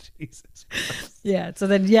baths. Jesus. Yeah. So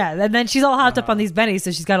then, and then she's all hopped up on these bennies,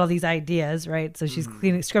 so she's got all these ideas, right? So she's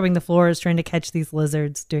cleaning, scrubbing the floors, trying to catch these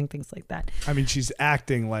lizards, doing things like that. I mean, she's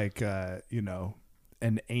acting like, you know,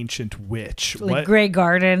 an ancient witch. Like what? Grey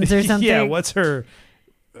Gardens or something. Yeah, what's her...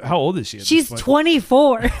 How old is she? She's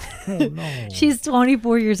 24. Oh, no. She's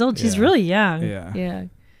 24 years old. She's really young. Yeah.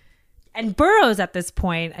 And Burroughs at this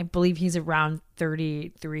point, I believe he's around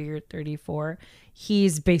 33 or 34.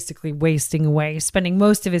 He's basically wasting away, spending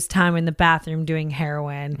most of his time in the bathroom doing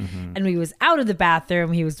heroin. And when he was out of the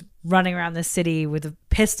bathroom, he was running around the city with a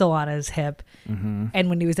pistol on his hip. And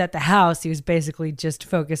when he was at the house, he was basically just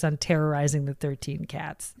focused on terrorizing the 13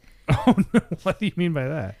 cats. Oh, no. What do you mean by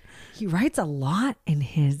that? He writes a lot in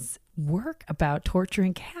his work about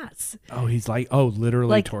torturing cats. Oh, he's like, literally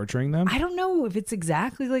Like, torturing them? I don't know if it's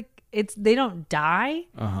exactly like they don't die,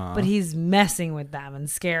 but he's messing with them and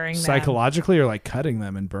scaring them. Psychologically, or like cutting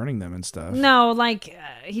them and burning them and stuff? No, like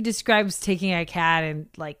he describes taking a cat and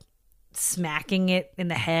like smacking it in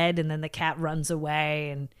the head, and then the cat runs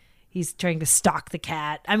away, and he's trying to stalk the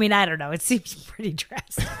cat. I mean, I don't know. It seems pretty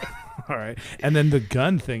drastic. All right. And then the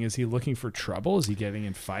gun thing, is he looking for trouble? Is he getting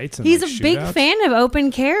in fights? And He's like a big shootouts? fan of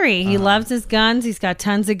open carry. He loves his guns. He's got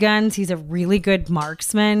tons of guns. He's a really good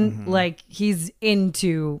marksman. Like, he's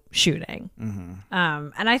into shooting.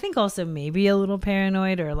 And I think also maybe a little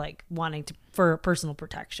paranoid, or like wanting to for personal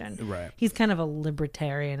protection. Right. He's kind of a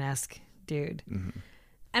libertarian-esque dude.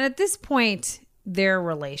 And at this point, their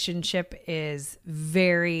relationship is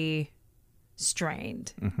very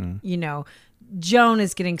strained. You know, Joan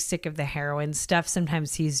is getting sick of the heroin stuff.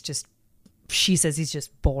 Sometimes she says he's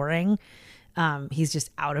just boring. He's just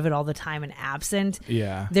out of it all the time and absent.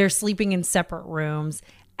 Yeah. They're sleeping in separate rooms.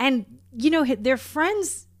 And, you know, their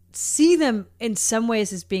friends see them in some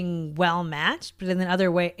ways as being well matched, but in the other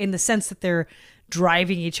way, in the sense that they're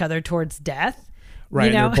driving each other towards death.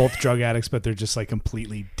 Right. You know? They're both drug addicts, but they're just like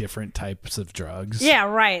completely different types of drugs. Yeah,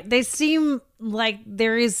 right. They seem like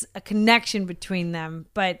there is a connection between them,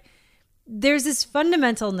 but there's this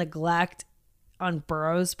fundamental neglect on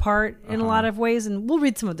Burroughs' part in a lot of ways. And we'll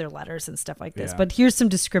read some of their letters and stuff like this. Yeah. But here's some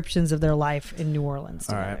descriptions of their life in New Orleans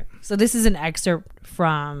together. All right. So this is an excerpt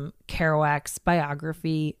from Kerouac's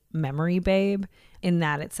biography, Memory Babe. In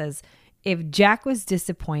that it says, If Jack was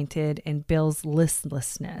disappointed in Bill's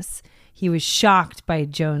listlessness, he was shocked by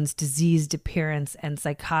Joan's diseased appearance and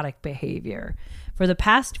psychotic behavior. For the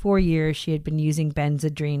past 4 years, she had been using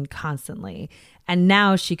Benzedrine constantly, and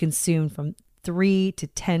now she consumed from 3 to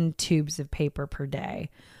 10 tubes of paper per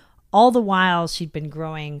day. All the while, she'd been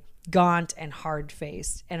growing gaunt and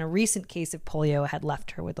hard-faced, and a recent case of polio had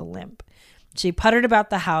left her with a limp. She puttered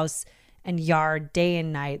about the house and yard day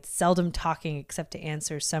and night, seldom talking except to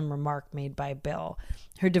answer some remark made by Bill.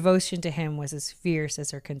 Her devotion to him was as fierce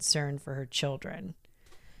as her concern for her children.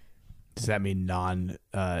 Does that mean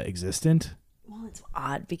non-existent? Well, it's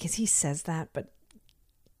odd because he says that, but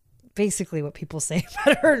basically what people say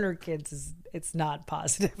about her and her kids is it's not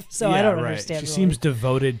positive. So I don't understand. She really. seems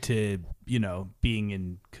devoted to, being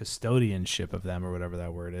in custodianship of them or whatever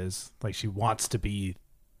that word is. Like she wants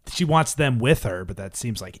them with her, but that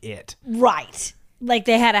seems like it. Right. Like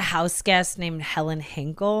they had a house guest named Helen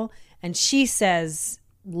Hinkle, and she says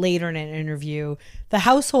later in an interview, the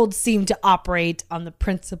household seemed to operate on the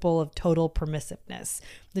principle of total permissiveness.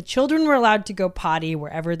 The children were allowed to go potty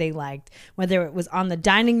wherever they liked, whether it was on the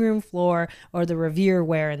dining room floor or the Revere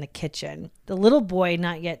ware in the kitchen. The little boy,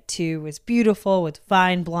 not yet 2, was beautiful with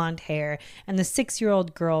fine blonde hair, and the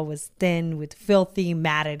 6-year-old girl was thin with filthy,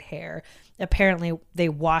 matted hair. Apparently, they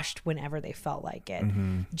washed whenever they felt like it.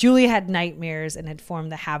 Mm-hmm. Julie had nightmares and had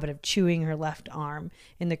formed the habit of chewing her left arm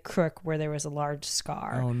in the crook where there was a large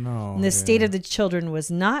scar. Oh, no. And the state of the children was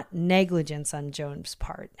not negligence on Joan's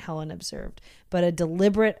part, Helen observed, but a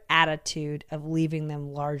deliberate attitude of leaving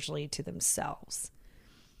them largely to themselves.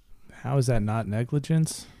 How is that not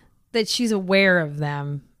negligence? That she's aware of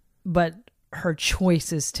them, but her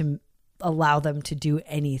choice is to allow them to do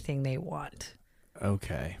anything they want.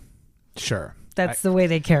 Okay. Sure. That's the way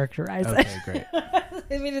they characterize it. Okay, great.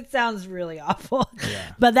 I mean, it sounds really awful.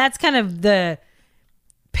 Yeah. But that's kind of the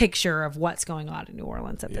picture of what's going on in New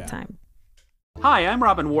Orleans at the time. Hi, I'm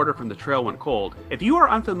Robin Warder from The Trail Went Cold. If you are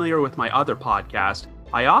unfamiliar with my other podcast,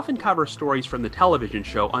 I often cover stories from the television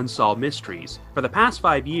show Unsolved Mysteries. For the past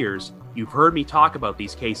 5 years, you've heard me talk about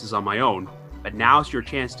these cases on my own, but now's your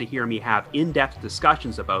chance to hear me have in-depth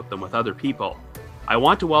discussions about them with other people. I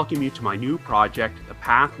want to welcome you to my new project, The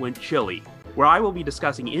Path Went Chilly, where I will be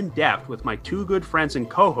discussing in depth with my 2 good friends and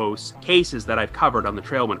co-hosts cases that I've covered on The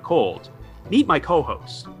Trail Went Cold. Meet my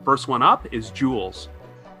co-hosts. First one up is Jules.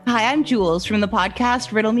 Hi, I'm Jules from the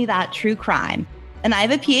podcast Riddle Me That True Crime, and I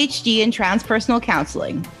have a PhD in transpersonal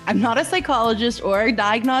counseling. I'm not a psychologist or a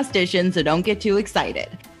diagnostician, so don't get too excited.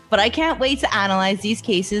 But I can't wait to analyze these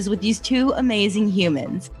cases with these 2 amazing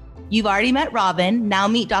humans. You've already met Robin, now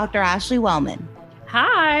meet Dr. Ashley Wellman.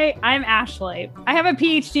 Hi, I'm Ashley. I have a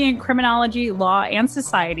PhD in criminology, law, and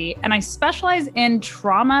society, and I specialize in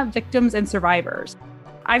trauma victims and survivors.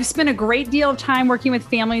 I've spent a great deal of time working with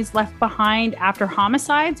families left behind after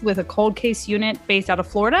homicides with a cold case unit based out of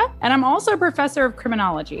Florida, and I'm also a professor of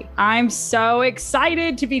criminology. I'm so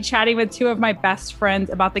excited to be chatting with 2 of my best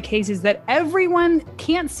friends about the cases that everyone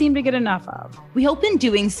can't seem to get enough of. We hope in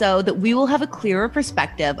doing so that we will have a clearer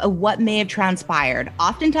perspective of what may have transpired.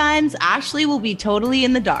 Oftentimes, Ashley will be totally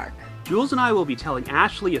in the dark. Jules and I will be telling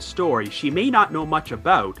Ashley a story she may not know much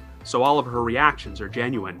about, so all of her reactions are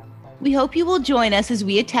genuine. We hope you will join us as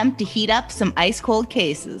we attempt to heat up some ice-cold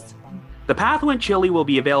cases. The Path Went Chilly will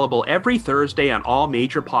be available every Thursday on all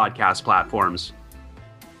major podcast platforms.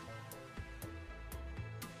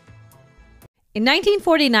 In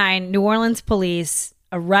 1949, New Orleans police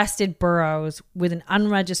arrested Burroughs with an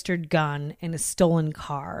unregistered gun in a stolen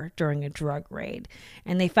car during a drug raid.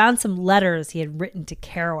 And they found some letters he had written to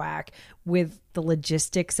Kerouac with the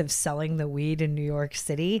logistics of selling the weed in New York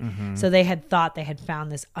City. Mm-hmm. So they had thought they had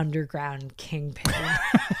found this underground kingpin.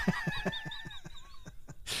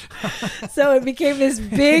 So it became this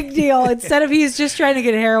big deal. Instead of he's just trying to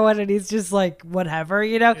get heroin and he's just like, whatever,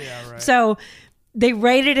 Yeah, right. So they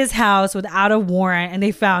raided his house without a warrant and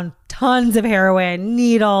they found tons of heroin,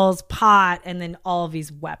 needles, pot, and then all of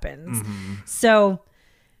these weapons. Mm-hmm. So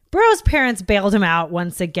Burroughs' parents bailed him out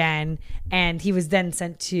once again, and he was then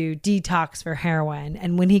sent to detox for heroin.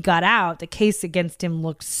 And when he got out, the case against him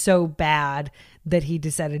looked so bad that he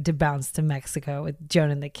decided to bounce to Mexico with Joan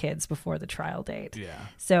and the kids before the trial date. Yeah.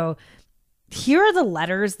 So here are the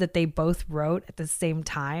letters that they both wrote at the same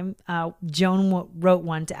time. Joan wrote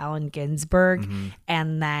one to Allen Ginsberg, mm-hmm.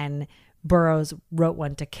 and then Burroughs wrote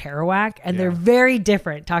one to Kerouac, and they're very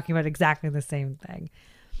different, talking about exactly the same thing.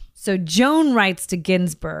 So Joan writes to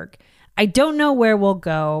Ginsberg, I don't know where we'll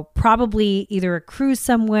go. Probably either a cruise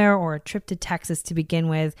somewhere or a trip to Texas to begin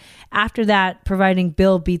with. After that, providing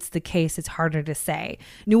Bill beats the case, it's harder to say.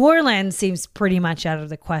 New Orleans seems pretty much out of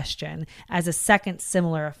the question, as a second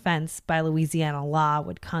similar offense by Louisiana law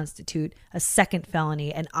would constitute a second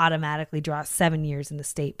felony and automatically draw 7 years in the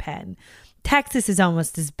state pen. Texas is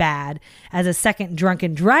almost as bad, as a second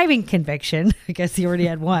drunken driving conviction. I guess he already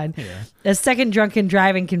had one. Yeah. A second drunken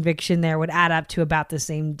driving conviction there would add up to about the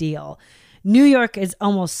same deal. New York is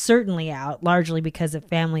almost certainly out, largely because of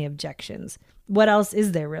family objections. What else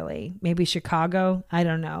is there really? Maybe Chicago? I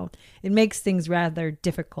don't know. It makes things rather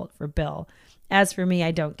difficult for Bill. As for me, I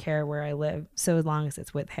don't care where I live, so long as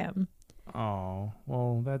it's with him. Oh,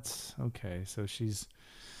 well, that's okay. So she's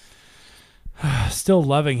still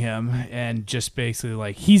loving him, and just basically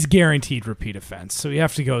like he's guaranteed repeat offense, so you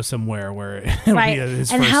have to go somewhere where it'll be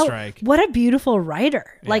his and first strike. What a beautiful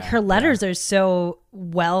writer! Yeah, like her letters are so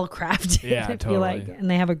well crafted. Yeah, I totally. feel like,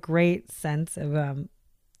 and they have a great sense of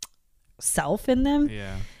self in them.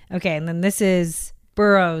 Yeah. Okay, and then this is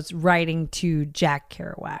Burroughs writing to Jack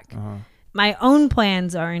Kerouac. My own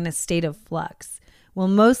plans are in a state of flux. We'll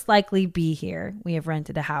most likely be here. We have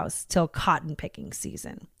rented a house till cotton picking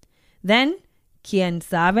season. Then, quien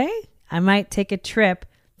sabe, I might take a trip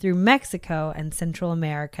through Mexico and Central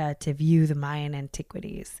America to view the Mayan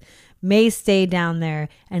antiquities. May stay down there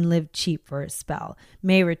and live cheap for a spell.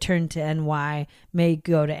 May return to NY. May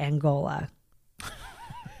go to Angola.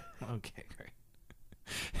 Okay,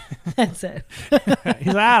 great. That's it.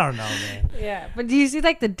 He's like, I don't know, man. Yeah, but do you see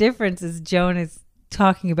like the difference is Joan is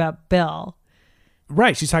talking about Bill.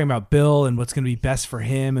 Right, she's talking about Bill and what's going to be best for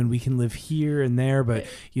him, and we can live here and there, but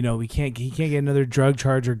he can't get another drug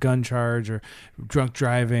charge or gun charge or drunk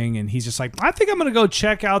driving, and he's just like, I think I'm going to go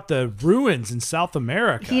check out the ruins in South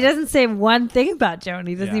America. He doesn't say one thing about Joan.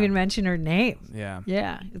 He doesn't even mention her name. Yeah.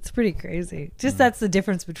 Yeah, it's pretty crazy. Just that's the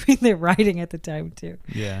difference between their writing at the time too.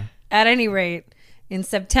 Yeah. At any rate, in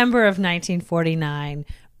September of 1949,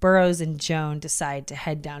 Burroughs and Joan decide to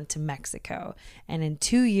head down to Mexico, and in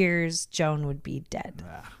 2 years, Joan would be dead.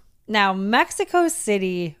 Now, Mexico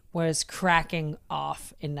City was cracking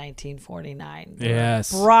off in 1949.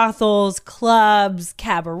 Yes. Brothels, clubs,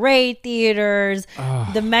 cabaret theaters.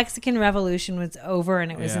 The Mexican Revolution was over, and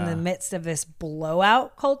it was in the midst of this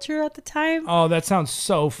blowout culture at the time. Oh, that sounds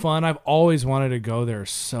so fun. I've always wanted to go there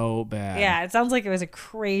so bad. Yeah, it sounds like it was a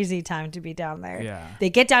crazy time to be down there. Yeah. They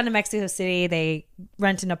get down to Mexico City, they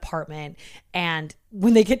rent an apartment, and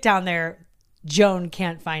when they get down there, Joan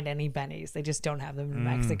can't find any bennies. They just don't have them in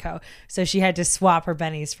Mexico. So she had to swap her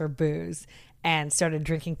bennies for booze and started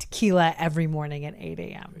drinking tequila every morning at 8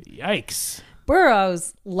 a.m. Yikes.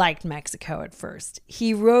 Burroughs liked Mexico at first.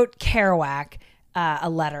 He wrote Kerouac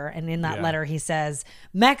a letter, and in that letter he says,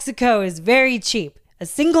 Mexico is very cheap. A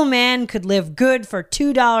single man could live good for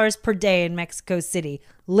 $2 per day in Mexico City,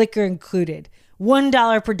 liquor included.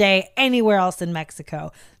 $1 per day anywhere else in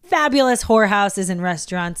Mexico. Fabulous whorehouses and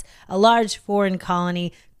restaurants, a large foreign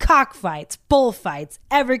colony, cockfights, bullfights,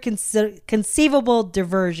 every conceivable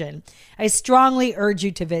diversion. I strongly urge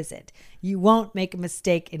you to visit. You won't make a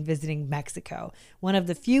mistake in visiting Mexico, one of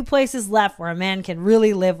the few places left where a man can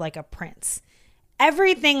really live like a prince.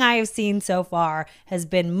 Everything I have seen so far has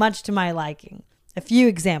been much to my liking. A few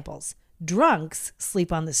examples. Drunks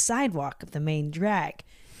sleep on the sidewalk of the main drag.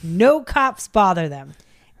 No cops bother them.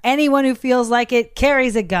 Anyone who feels like it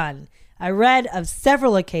carries a gun. I read of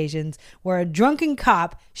several occasions where a drunken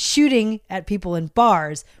cop shooting at people in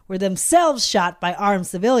bars were themselves shot by armed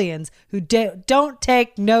civilians who don't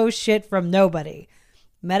take no shit from nobody.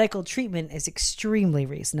 Medical treatment is extremely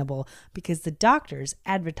reasonable because the doctors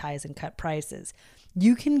advertise and cut prices.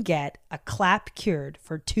 You can get a clap cured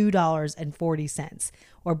for $2.40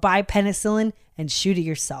 or buy penicillin and shoot it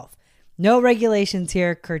yourself. No regulations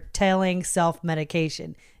here curtailing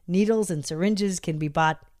self-medication. Needles and syringes can be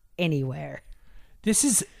bought anywhere. This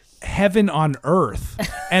is heaven on earth.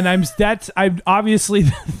 And I'm obviously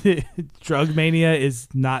the drug mania is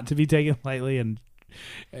not to be taken lightly, and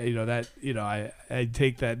I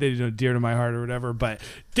take that dear to my heart or whatever, but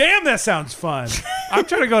damn, that sounds fun. I'm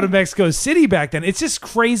trying to go to Mexico City back then. It's just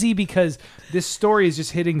crazy because this story is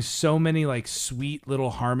just hitting so many like sweet little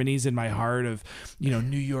harmonies in my heart of, New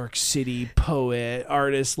York City, poet,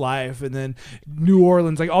 artist life, and then New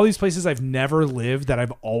Orleans, like all these places I've never lived that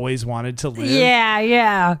I've always wanted to live.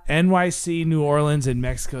 Yeah. NYC, New Orleans, and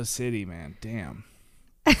Mexico City, man. Damn.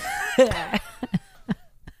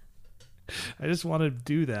 I just want to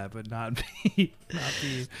do that, but not be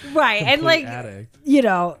right. And like, addict.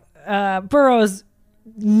 Burroughs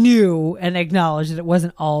knew and acknowledged that it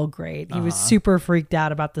wasn't all great. He was super freaked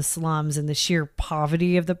out about the slums and the sheer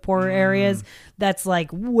poverty of the poorer areas. That's like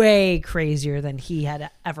way crazier than he had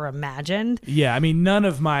ever imagined. Yeah, I mean, none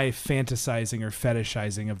of my fantasizing or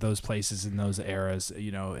fetishizing of those places in those eras,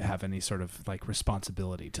 have any sort of like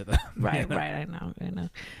responsibility to them. Right, right. I know.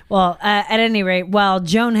 Well, at any rate, while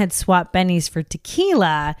Joan had swapped bennies for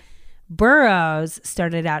tequila, Burroughs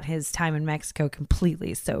started out his time in Mexico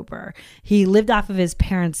completely sober. He lived off of his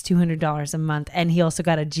parents' $200 a month, and he also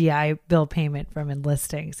got a GI Bill payment from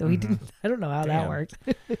enlisting. So he didn't, I don't know how that worked.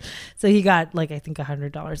 So he got I think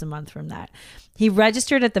 $100 a month from that. He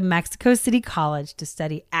registered at the Mexico City College to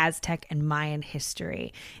study Aztec and Mayan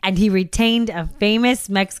history. And he retained a famous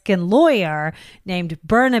Mexican lawyer named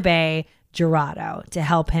Bernabe Jurado to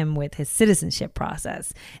help him with his citizenship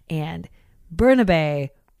process. And Bernabe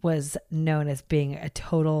was known as being a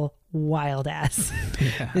total wild ass.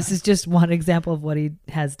 Yeah. This is just one example of what he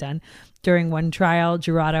has done. During one trial,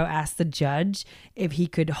 Jurado asked the judge if he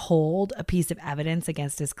could hold a piece of evidence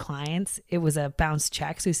against his clients. It was a bounced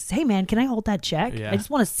check. So he says, "Hey man, can I hold that check? I just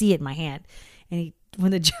want to see it in my hand." And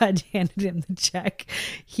when the judge handed him the check,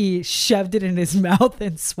 he shoved it in his mouth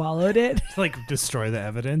and swallowed it. Like destroy the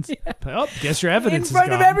evidence. Yeah. Oh, guess your evidence in front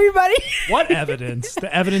is gone. of everybody. What evidence?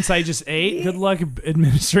 The evidence I just ate? Good luck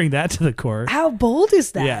administering that to the court. How bold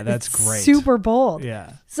is that? Yeah, that's it's great. Super bold.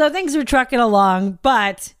 Yeah. So things were trucking along,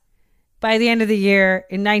 but by the end of the year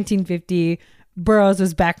in 1950, Burroughs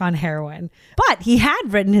was back on heroin. But he had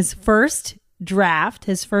written his first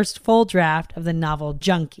full draft of the novel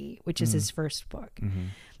Junkie, which is his first book.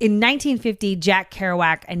 In 1950, Jack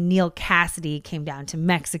Kerouac and Neil Cassidy came down to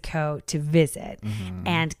Mexico to visit.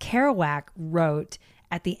 And Kerouac wrote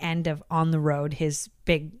at the end of On the Road, his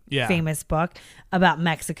big famous book about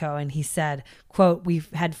Mexico. And he said, quote, "We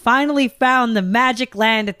had finally found the magic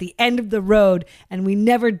land at the end of the road, and we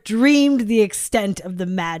never dreamed the extent of the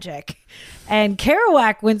magic." And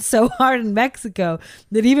Kerouac went so hard in Mexico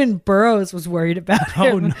that even Burroughs was worried about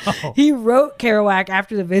him. Oh, no. He wrote Kerouac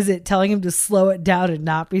after the visit telling him to slow it down and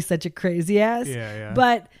not be such a crazy ass. Yeah.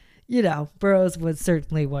 But Burroughs was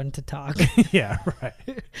certainly one to talk. Yeah, right.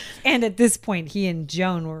 And at this point, he and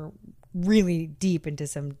Joan were really deep into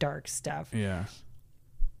some dark stuff. Yeah.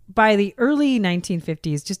 By the early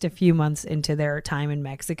 1950s, just a few months into their time in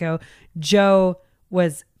Mexico, Joe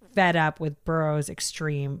was fed up with Burroughs'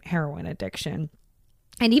 extreme heroin addiction.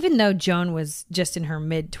 And even though Joan was just in her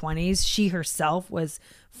mid-20s, she herself was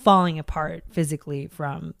falling apart physically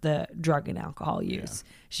from the drug and alcohol use.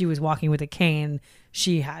 Yeah. She was walking with a cane.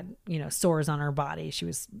 She had, sores on her body. She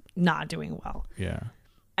was not doing well. Yeah.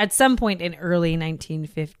 At some point in early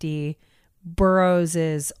 1950,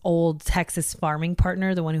 Burroughs' old Texas farming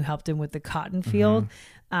partner, the one who helped him with the cotton field,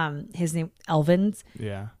 his name Elvins,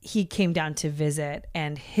 he came down to visit,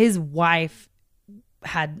 and his wife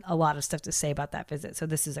had a lot of stuff to say about that visit. So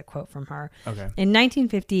this is a quote from her. Okay. In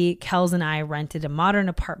 1950, Kells and I rented a modern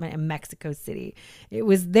apartment in Mexico City. It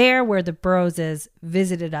was there where the Burroughses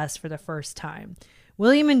visited us for the first time.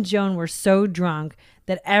 William and Joan were so drunk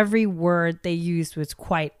that every word they used was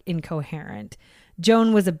quite incoherent.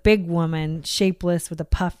 Joan was a big woman, shapeless, with a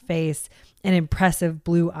puffed face and impressive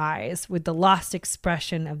blue eyes, with the lost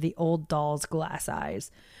expression of the old doll's glass eyes.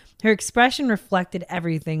 Her expression reflected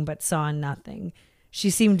everything but saw nothing. She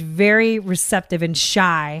seemed very receptive and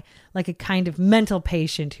shy, like a kind of mental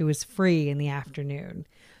patient who was free in the afternoon.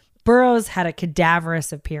 Burroughs had a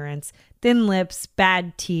cadaverous appearance, thin lips,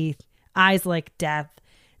 bad teeth, eyes like death.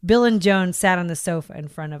 Bill and Joan sat on the sofa in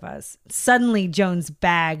front of us. Suddenly, Joan's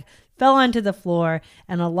bag fell onto the floor,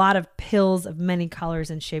 and a lot of pills of many colors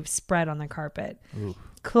and shapes spread on the carpet. Ooh.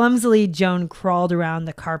 Clumsily, Joan crawled around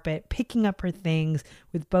the carpet, picking up her things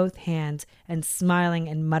with both hands and smiling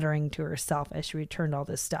and muttering to herself as she returned all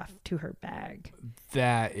this stuff to her bag.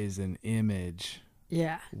 That is an image.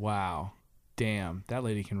 Yeah. Wow. Damn. That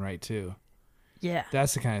lady can write too. Yeah.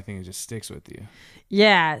 That's the kind of thing that just sticks with you.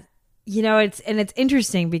 Yeah. It's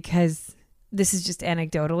interesting because this is just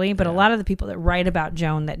anecdotally, but a lot of the people that write about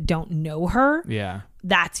Joan that don't know her,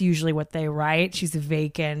 that's usually what they write. She's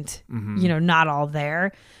vacant, not all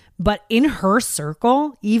there. But in her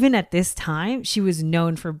circle, even at this time, she was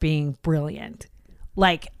known for being brilliant,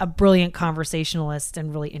 like a brilliant conversationalist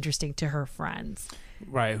and really interesting to her friends.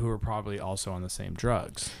 Right, who are probably also on the same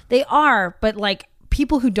drugs. They are, but like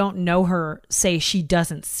people who don't know her say she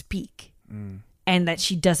doesn't speak and that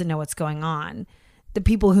she doesn't know what's going on. The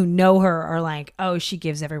people who know her are like, oh, she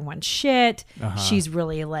gives everyone shit. She's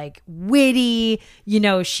really like witty.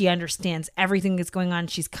 She understands everything that's going on.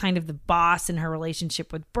 She's kind of the boss in her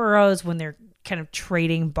relationship with Burroughs when they're kind of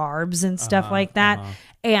trading barbs and stuff like that.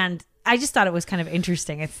 And I just thought it was kind of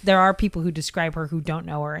interesting. There are people who describe her who don't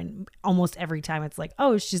know her, and almost every time it's like,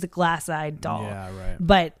 oh, she's a glass-eyed doll. Yeah, right.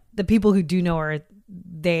 But the people who do know her,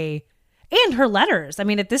 and her letters. I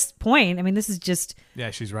mean, at this point, this is just...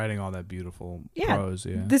 Yeah, she's writing all that beautiful prose.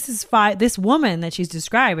 Yeah. This woman that she's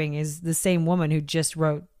describing is the same woman who just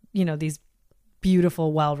wrote, these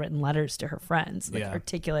beautiful, well-written letters to her friends,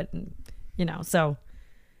 articulate and, so...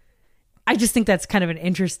 I just think that's kind of an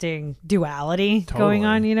interesting duality going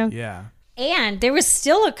on, Yeah. And there was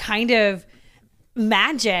still a kind of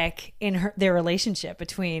magic in their relationship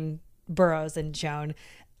between Burroughs and Joan.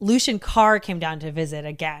 Lucian Carr came down to visit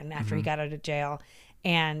again after he got out of jail,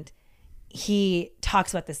 and he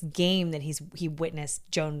talks about this game that he witnessed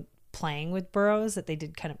Joan playing with Burroughs that they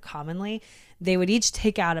did kind of commonly. They would each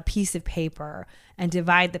take out a piece of paper and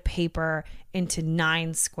divide the paper into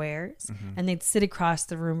 9 squares, and they'd sit across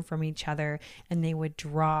the room from each other, and they would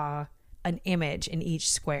draw an image in each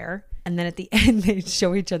square, and then at the end they'd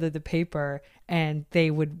show each other the paper, and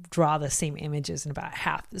they would draw the same images in about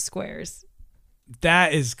half the squares.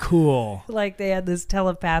 That is cool. Like they had this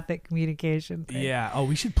telepathic communication thing. Yeah. Oh,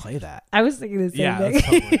 we should play that. I was thinking the same thing. Let's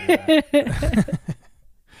totally do that.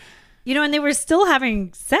 And they were still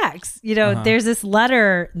having sex. There's this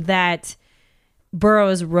letter that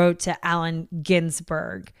Burroughs wrote to Allen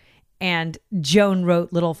Ginsberg, and Joan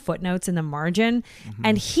wrote little footnotes in the margin.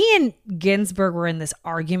 And he and Ginsberg were in this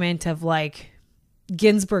argument of like,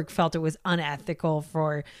 Ginsberg felt it was unethical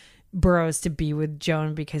for Burroughs to be with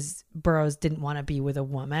Joan because Burroughs didn't want to be with a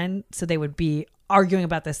woman. So they would be arguing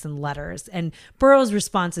about this in letters. And Burroughs'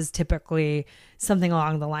 response is typically something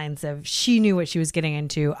along the lines of, she knew what she was getting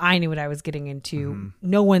into. I knew what I was getting into.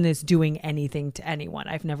 No one is doing anything to anyone.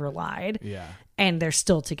 I've never lied. Yeah. And they're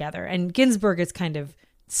still together. And Ginsberg is kind of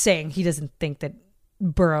saying he doesn't think that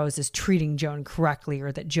Burroughs is treating Joan correctly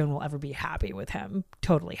or that Joan will ever be happy with him,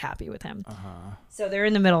 totally happy with him. So they're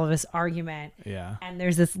in the middle of this argument. Yeah. And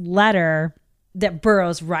there's this letter that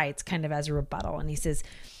Burroughs writes kind of as a rebuttal. And he says,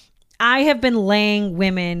 I have been laying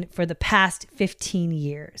women for the past 15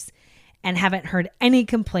 years and haven't heard any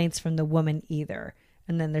complaints from the woman either.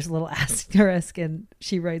 And then there's a little asterisk, and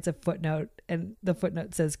she writes a footnote, and the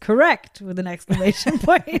footnote says correct with an exclamation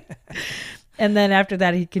point. And then after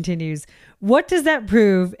that, he continues, what does that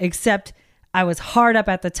prove except I was hard up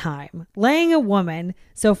at the time? Laying a woman,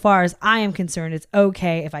 so far as I am concerned, is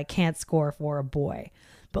okay if I can't score for a boy.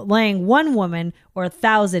 But laying one woman or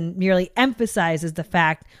 1,000 merely emphasizes the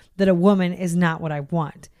fact that a woman is not what I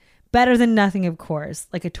want. Better than nothing, of course.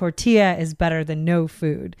 Like a tortilla is better than no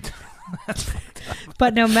food.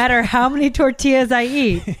 But no matter how many tortillas I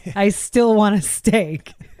eat, I still want a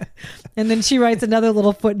steak. And then she writes another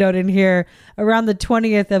little footnote in here. Around the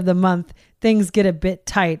 20th of the month, things get a bit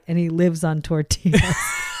tight and he lives on tortillas.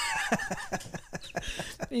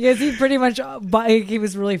 Because he pretty much, he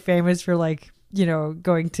was really famous for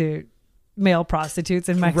going to male prostitutes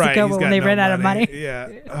in Mexico, but when they ran out of money. Yeah.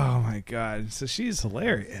 Oh my God. So she's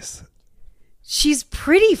hilarious. She's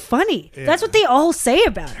pretty funny. Yeah. That's what they all say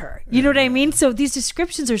about her. You know what I mean? So these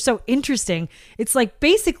descriptions are so interesting. It's like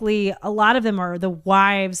basically a lot of them are the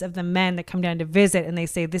wives of the men that come down to visit, and they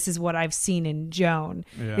say, this is what I've seen in Joan.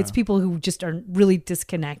 Yeah. It's people who just are really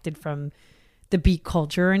disconnected from the beat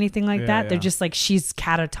culture or anything like that. Yeah. They're just like, she's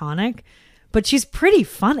catatonic, but she's pretty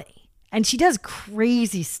funny. And she does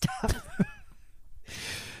crazy stuff.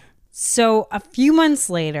 So a few months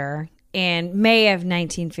later, in May of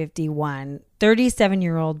 1951,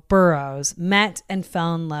 37-year-old Burroughs met and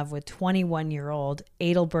fell in love with 21-year-old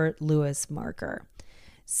Adelbert Lewis Marker.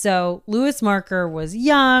 So Lewis Marker was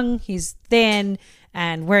young, he's thin,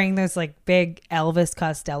 and wearing those big Elvis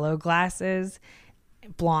Costello glasses,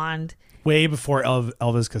 blonde. Way before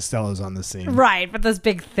Elvis Costello's on the scene. Right, but those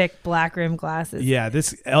big, thick, black rim glasses. Yeah,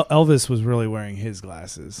 this Elvis was really wearing his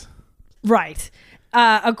glasses. Right.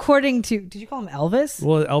 According to... Did you call him Elvis?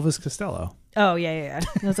 Well, Elvis Costello. Oh, yeah.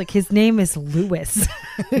 I was like, his name is Lewis.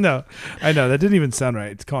 No, I know. That didn't even sound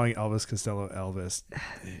right. It's calling Elvis Costello Elvis.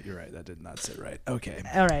 You're right. That did not sit right. Okay.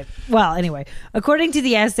 All right. Well, anyway, according to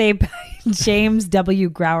the essay by James W.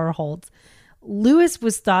 Grower Holtz, Lewis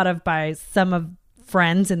was thought of by some of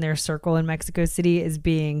friends in their circle in Mexico City as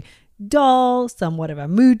being dull, somewhat of a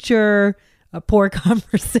moocher, a poor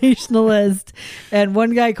conversationalist, and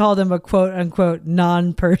one guy called him a quote-unquote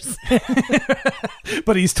non-person.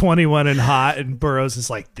 But he's 21 and hot, and Burroughs is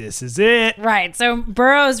like, this is it. Right. So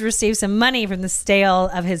Burroughs received some money from the sale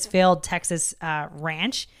of his failed Texas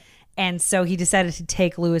ranch, and so he decided to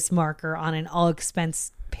take Lewis Marker on an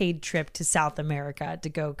all-expense paid trip to South America to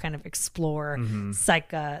go kind of explore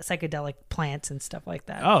psychedelic plants and stuff like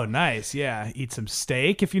that. Oh, nice. Yeah. Eat some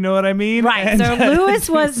steak, if you know what I mean. Right. And, So Lewis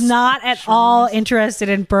was not at all interested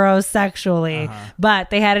in Burroughs sexually, but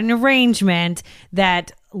they had an arrangement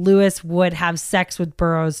that Lewis would have sex with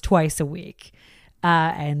Burroughs twice a week.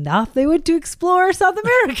 And off they went to explore South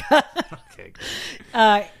America. Okay,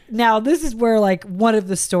 great. Now, this is where like one of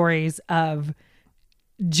the stories of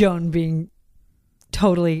Joan being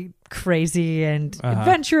totally crazy and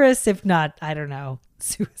adventurous, if not, I don't know,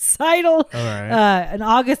 suicidal. All right. In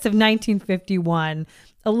August of 1951,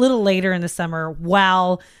 a little later in the summer,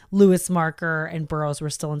 while Lewis Marker and Burroughs were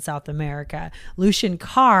still in South America, Lucien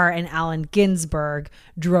Carr and Allen Ginsberg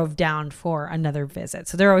drove down for another visit.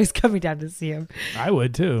 So they're always coming down to see him. I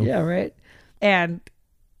would too. Yeah, right. And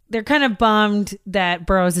they're kind of bummed that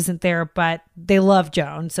Burroughs isn't there, but they love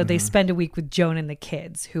Joan. So they spend a week with Joan and the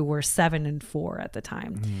kids, who were 7 and 4 at the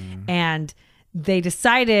time. And they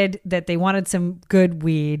decided that they wanted some good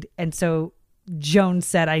weed. And so Joan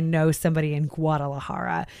said, I know somebody in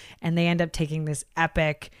Guadalajara. And they end up taking this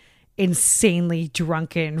epic, insanely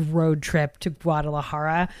drunken road trip to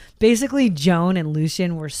Guadalajara. Basically, Joan and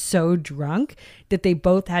Lucien were so drunk that they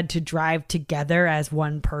both had to drive together as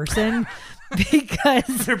one person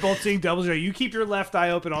because They're both seeing double J. You keep your left eye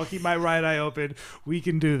open. I'll keep my right eye open. We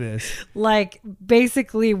can do this. like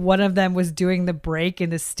basically one of them was doing the brake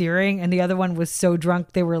and the steering and the other one was so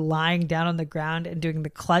drunk they were lying down on the ground and doing the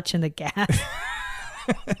clutch and the gas.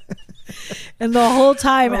 And the whole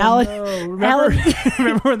time, Alan, Remember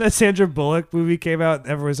when that Sandra Bullock movie came out?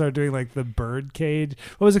 Everyone started doing like the bird cage.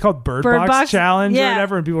 What was it called? Bird Box Challenge or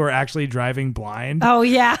whatever. And people were actually driving blind. Oh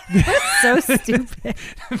yeah, so stupid.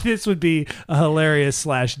 This would be a hilarious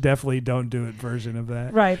 / definitely don't do it version of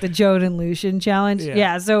that. Right, the Joan and Lucien challenge. Yeah.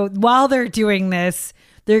 Yeah. So while they're doing this,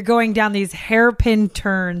 they're going down these hairpin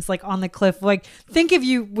turns, like on the cliff. Like think of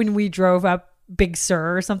you when we drove up Big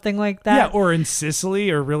Sur or something like that. Yeah, or in Sicily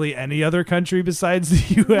or really any other country besides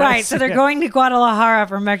the U.S. Right. So they're going to Guadalajara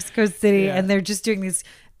from Mexico City and they're just doing these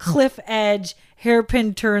cliff edge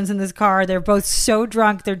hairpin turns in this car. They're both so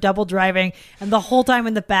drunk. They're double driving. And the whole time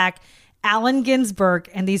in the back, Allen Ginsberg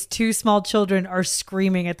and these 2 small children are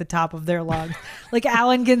screaming at the top of their lungs. Like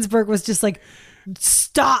Allen Ginsberg was just like,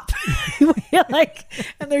 stop. Like,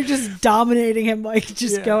 and they're just dominating him, like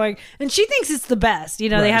just going. And she thinks it's the best. You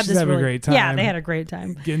know, they have she's this having a great time. Yeah, they had a great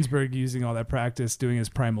time. Ginsberg using all that practice, doing his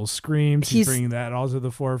primal screams. He's bringing that all to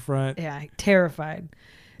the forefront. Yeah, terrified.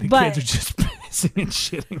 The kids are just pissing and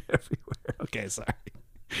shitting everywhere. Okay, sorry.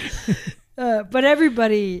 But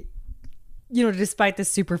everybody, you know, despite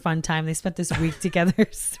this super fun time, they spent this week together.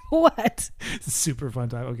 What? It's a super fun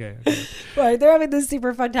time. Okay. Right. They're having this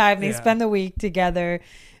super fun time. They spend the week together.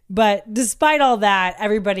 But despite all that,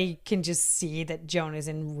 everybody can just see that Joan is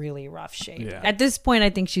in really rough shape. Yeah. At this point, I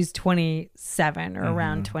think she's 27 or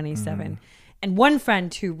around 27. And one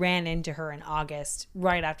friend who ran into her in August,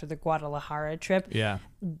 right after the Guadalajara trip,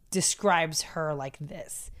 describes her like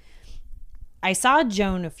this. I saw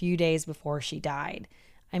Joan a few days before she died.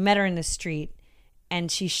 I met her in the street,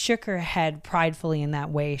 and she shook her head pridefully in that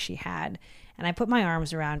way she had. And I put my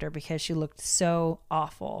arms around her because she looked so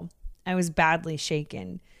awful. I was badly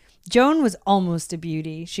shaken. Joan was almost a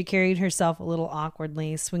beauty. She carried herself a little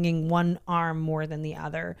awkwardly, swinging one arm more than the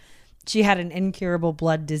other. She had an incurable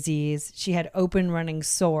blood disease. She had open running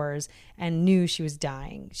sores and knew she was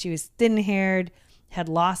dying. She was thin-haired, had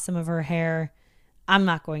lost some of her hair. I'm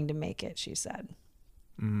not going to make it, she said.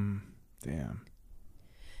 Damn.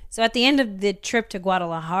 So at the end of the trip to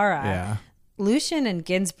Guadalajara, Lucien and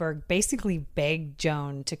Ginsberg basically begged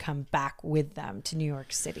Joan to come back with them to New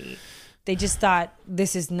York City. They just thought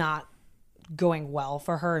this is not going well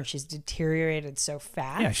for her and she's deteriorated so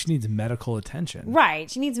fast. Yeah, she needs medical attention.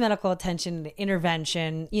 Right. She needs medical attention,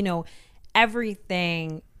 intervention. You know,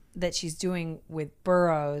 everything that she's doing with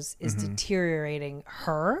Burroughs is deteriorating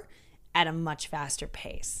her at a much faster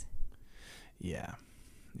pace. Yeah.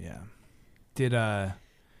 Yeah.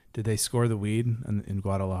 Did they score the weed in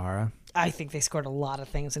Guadalajara? I think they scored a lot of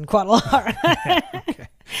things in Guadalajara. Okay.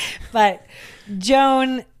 But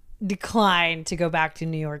Joan declined to go back to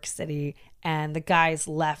New York City, and the guys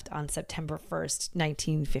left on September 1st,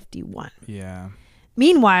 1951. Yeah.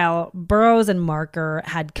 Meanwhile, Burroughs and Marker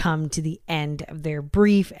had come to the end of their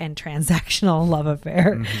brief and transactional love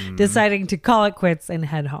affair, deciding to call it quits and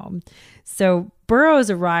head home. So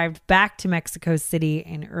Burroughs arrived back to Mexico City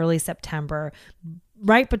in early September,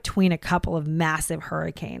 right between a couple of massive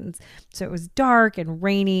hurricanes. So it was dark and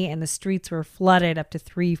rainy, and the streets were flooded up to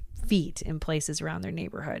 3 feet in places around their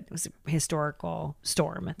neighborhood. It was a historical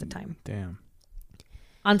storm at the time. Damn.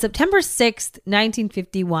 On September 6th,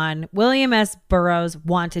 1951, William S. Burroughs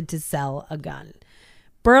wanted to sell a gun.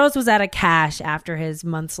 Burroughs was out of cash after his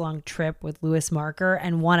months-long trip with Louis Marker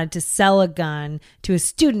and wanted to sell a gun to a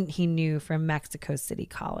student he knew from Mexico City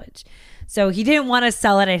College. So he didn't want to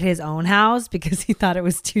sell it at his own house because he thought it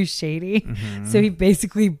was too shady. So he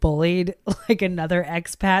basically bullied like another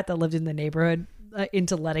expat that lived in the neighborhood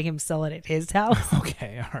into letting him sell it at his house.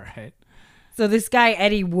 Okay, all right. So this guy,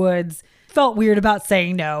 Eddie Woods, felt weird about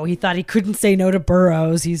saying no. He thought he couldn't say no to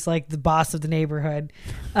Burroughs. He's like the boss of the neighborhood.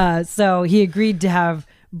 So he agreed to have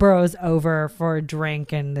Burroughs over for a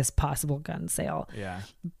drink and this possible gun sale. Yeah.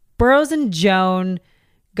 Burroughs and Joan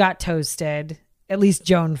got toasted, at least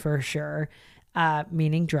Joan for sure,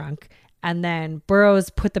 meaning drunk. And then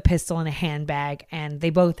Burroughs put the pistol in a handbag and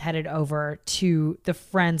they both headed over to the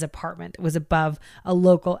friend's apartment. It was above a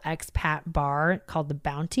local expat bar called the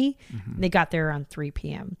Bounty. They got there around 3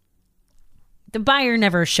 p.m. The buyer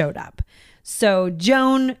never showed up. So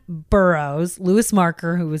Joan, Burroughs, Louis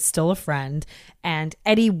Marker, who was still a friend, and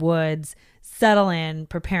Eddie Woods settle in,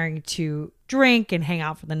 preparing to drink and hang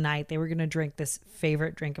out for the night. They were going to drink this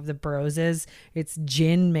favorite drink of the Burroughses. It's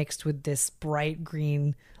gin mixed with this bright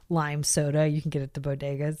green lime soda. You can get it at the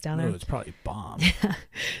bodegas down there. Oh, it's probably bomb.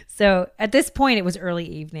 So at this point, it was early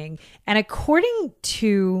evening. And according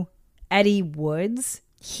to Eddie Woods,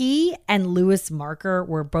 he and Louis Marker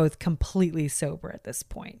were both completely sober at this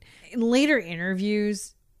point. In later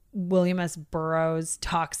interviews, William S. Burroughs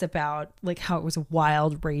talks about like how it was a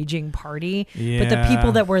wild, raging party. But the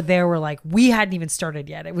people that were there were like, we hadn't even started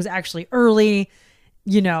yet. It was actually early.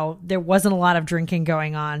 You know, there wasn't a lot of drinking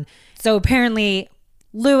going on. So apparently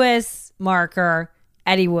Louis Marker,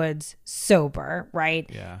 Eddie Woods, sober, right?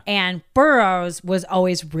 Yeah. And Burroughs was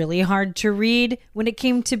always really hard to read when it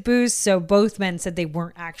came to booze. So both men said they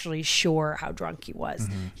weren't actually sure how drunk he was.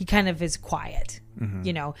 He kind of is quiet,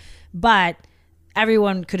 you know, but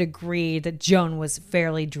everyone could agree that Joan was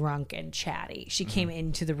fairly drunk and chatty. She came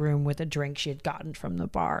into the room with a drink she had gotten from the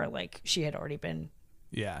bar. Like she had already been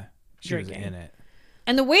Yeah. She drinking. was in it.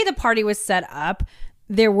 And the way the party was set up,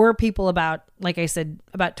 there were people about, like I said,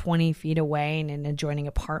 about 20 feet away in an adjoining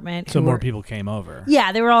apartment. So more people came over.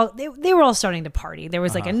 Yeah, they were all starting to party. There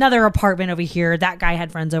was like another apartment over here. That guy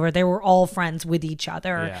had friends over. They were all friends with each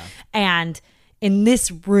other. Yeah. And in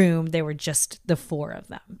this room, they were just the four of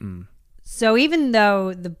them. So even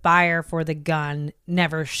though the buyer for the gun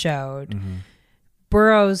never showed,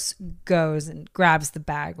 Burroughs goes and grabs the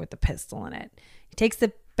bag with the pistol in it. He takes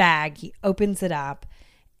the bag, he opens it up,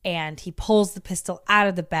 and he pulls the pistol out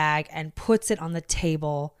of the bag and puts it on the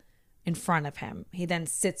table in front of him. He then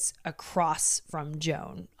sits across from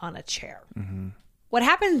Joan on a chair. What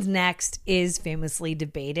happens next is famously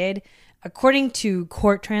debated. According to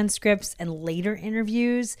court transcripts and later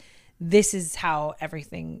interviews, this is how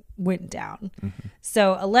everything went down.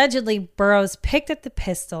 So allegedly, Burroughs picked up the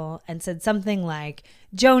pistol and said something like,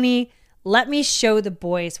 "Joni, let me show the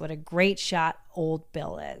boys what a great shot old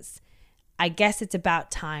Bill is. I guess it's about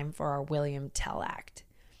time for our William Tell act."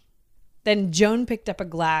 Then Joan picked up a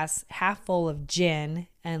glass half full of gin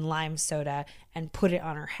and lime soda and put it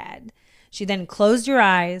on her head. She then closed her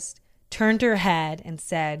eyes, turned her head, and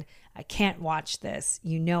said, "I can't watch this.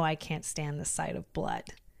 You know I can't stand the sight of blood."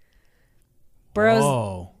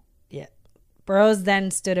 Burroughs then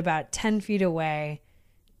stood about 10 feet away,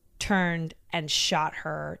 turned, and shot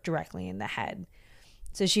her directly in the head.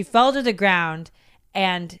 So she fell to the ground,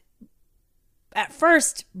 and at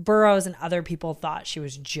first, Burroughs and other people thought she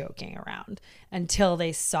was joking around until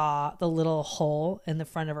they saw the little hole in the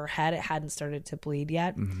front of her head. It hadn't started to bleed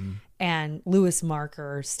yet. And Louis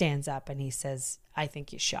Marker stands up and he says, "I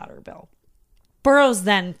think you shot her, Bill." Burroughs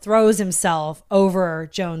then throws himself over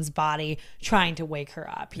Joan's body, trying to wake her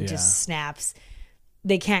up. He just snaps.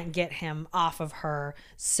 They can't get him off of her.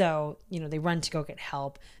 So, they run to go get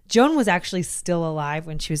help. Joan was actually still alive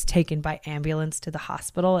when she was taken by ambulance to the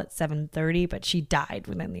hospital at 7:30, but she died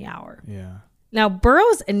within the hour. Yeah. Now,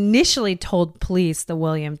 Burroughs initially told police the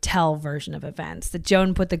William Tell version of events, that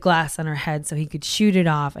Joan put the glass on her head so he could shoot it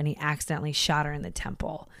off and he accidentally shot her in the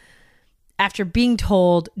temple. After being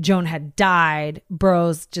told Joan had died,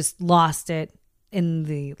 Burroughs just lost it in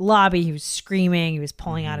the lobby. He was screaming. He was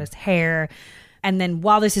pulling out his hair. And then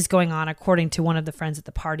while this is going on, according to one of the friends at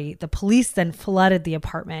the party, the police then flooded the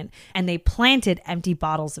apartment and they planted empty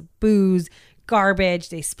bottles of booze, garbage.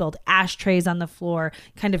 They spilled ashtrays on the floor,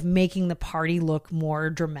 kind of making the party look more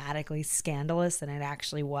dramatically scandalous than it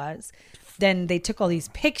actually was. Then they took all these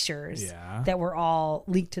pictures that were all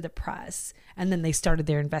leaked to the press, and then they started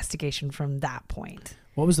their investigation from that point.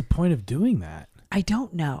 What was the point of doing that? I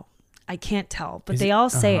don't know. I can't tell, but they all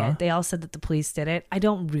say it. They all said that the police did it. I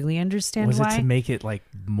don't really understand why. Was it to make it like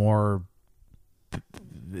more, I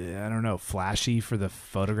don't know, flashy for the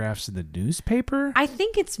photographs in the newspaper? I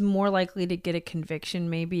think it's more likely to get a conviction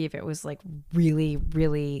maybe if it was like really,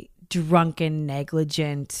 really drunken,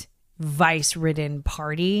 negligent, vice-ridden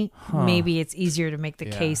party. Maybe it's easier to make the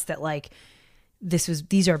case that like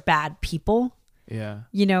these are bad people. Yeah.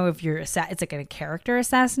 You know, if you're it's like a character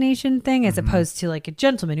assassination thing as opposed to like a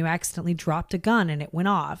gentleman who accidentally dropped a gun and it went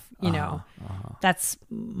off, you know. That's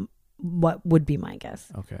what would be my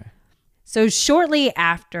guess. Okay. So shortly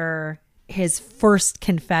after his first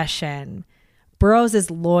confession,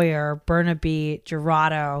 Burroughs' lawyer, Burnaby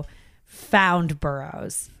Jurado, found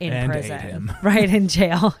Burroughs in prison. Ate him. Right, in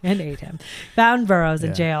jail, and ate him. Found Burroughs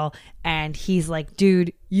in jail, and he's like,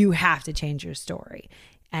 dude, you have to change your story.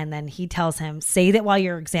 And then he tells him, say that while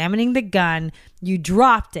you're examining the gun, you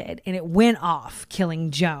dropped it and it went off, killing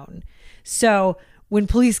Joan. So when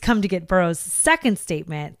police come to get Burroughs' second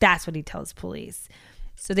statement, that's what he tells police.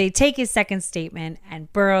 So they take his second statement,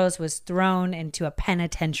 and Burroughs was thrown into a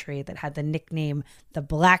penitentiary that had the nickname the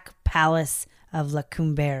Black Palace of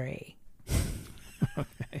Lecumberri.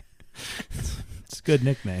 Okay. It's a good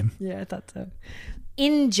nickname. Yeah, I thought so.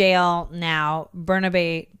 In jail now,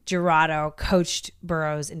 Burnaby Jurado coached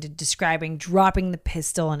Burroughs into describing dropping the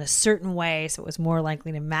pistol in a certain way so it was more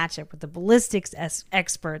likely to match up with the ballistics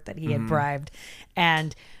expert that he had bribed.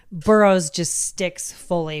 And Burroughs just sticks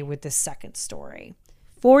fully with the second story.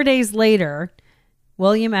 4 days later,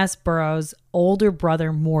 William S. Burroughs' older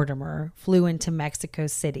brother Mortimer flew into Mexico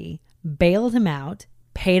City, bailed him out,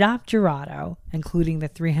 paid off Jurado, including the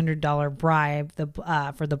 $300 bribe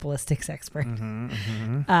for the ballistics expert,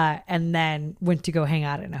 and then went to go hang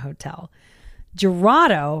out in a hotel.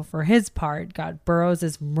 Jurado, for his part, got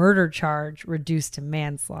Burroughs' murder charge reduced to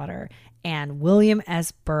manslaughter, and William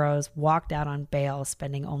S. Burroughs walked out on bail,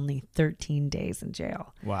 spending only 13 days in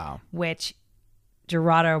jail. Wow. Which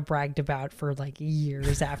Jurado bragged about for like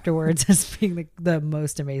years afterwards as being the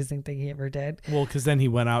most amazing thing he ever did. Well, because then he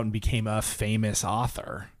went out and became a famous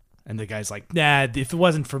author. And the guy's like, nah, if it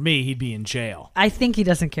wasn't for me, he'd be in jail. I think he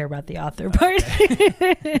doesn't care about the author part.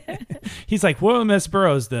 He's like, William S.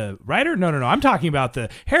 Burroughs, the writer? No. I'm talking about the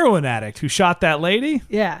heroin addict who shot that lady.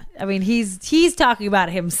 Yeah. I mean, he's talking about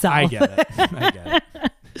himself. I get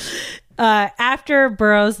it. After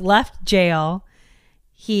Burroughs left jail,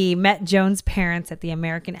 he met Joan's parents at the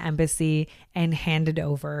American Embassy and handed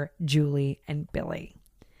over Julie and Billy.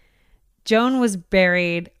 Joan was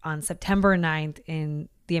buried on September 9th in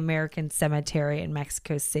the American Cemetery in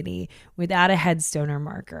Mexico City without a headstone or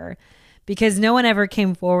marker. Because no one ever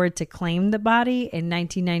came forward to claim the body, in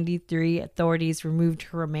 1993, authorities removed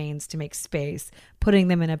her remains to make space, putting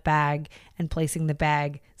them in a bag and placing the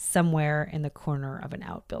bag somewhere in the corner of an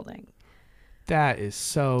outbuilding. That is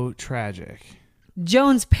so tragic.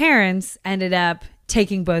 Joan's parents ended up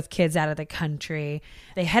taking both kids out of the country.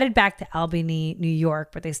 They headed back to Albany, New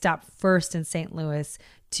York, but they stopped first in St. Louis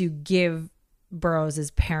to give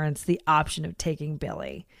Burroughs' parents the option of taking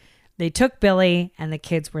Billy. They took Billy, and the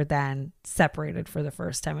kids were then separated for the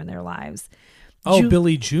first time in their lives. Oh,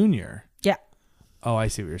 Billy Jr. Yeah. Oh, I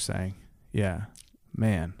see what you're saying. Yeah.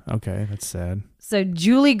 Man. Okay. That's sad. So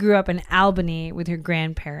Julie grew up in Albany with her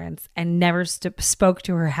grandparents and never spoke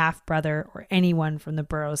to her half-brother or anyone from the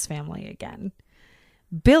Burroughs family again.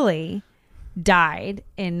 Billy died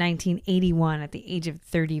in 1981 at the age of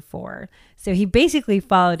 34. So he basically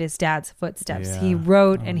followed his dad's footsteps. Yeah. He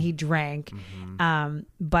wrote and he drank,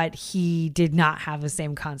 but he did not have the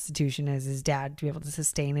same constitution as his dad to be able to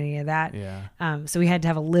sustain any of that. Yeah. So he had to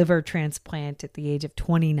have a liver transplant at the age of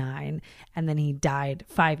 29, and then he died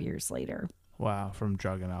 5 years later. Wow. From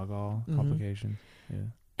drug and alcohol complications. Yeah.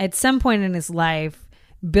 At some point in his life,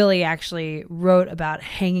 Billy actually wrote about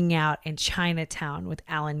hanging out in Chinatown with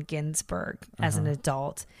Allen Ginsberg as an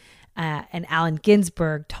adult. And Allen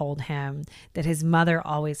Ginsberg told him that his mother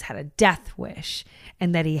always had a death wish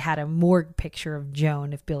and that he had a morgue picture of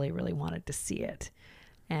Joan if Billy really wanted to see it.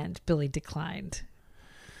 And Billy declined.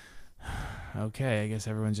 Okay, I guess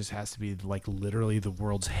everyone just has to be like literally the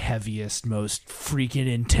world's heaviest, most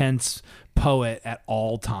freaking intense poet at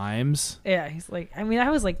all times. Yeah, he's like, I mean, I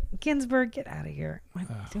was like, Ginsberg, get out of here.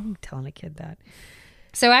 Don't be telling a kid that.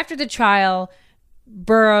 So after the trial,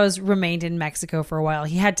 Burroughs remained in Mexico for a while.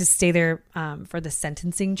 He had to stay there for the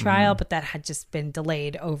sentencing trial, but that had just been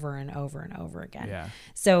delayed over and over and over again. Yeah.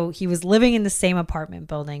 So he was living in the same apartment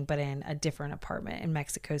building, but in a different apartment in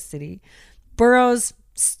Mexico City. Burroughs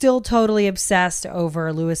still totally obsessed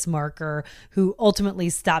over Louis Marker, who ultimately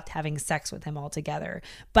stopped having sex with him altogether.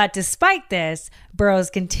 But despite this, Burroughs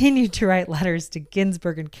continued to write letters to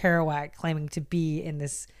Ginsberg and Kerouac claiming to be in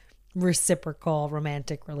this reciprocal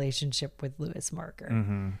romantic relationship with Louis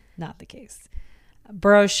Marker. Not the case.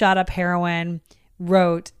 Burroughs shot up heroin,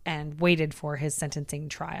 wrote, and waited for his sentencing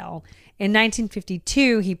trial. In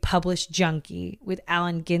 1952, he published Junkie with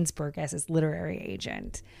Allen Ginsberg as his literary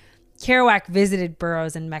agent. Kerouac visited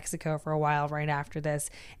Burroughs in Mexico for a while right after this,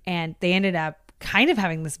 and they ended up kind of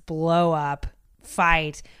having this blow-up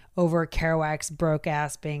fight over Kerouac's broke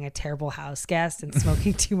ass being a terrible house guest and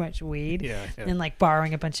smoking too much weed and like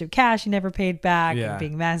borrowing a bunch of cash he never paid back and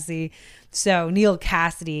being messy. So Neil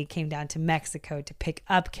Cassidy came down to Mexico to pick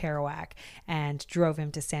up Kerouac and drove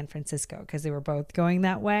him to San Francisco because they were both going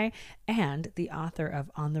that way. And the author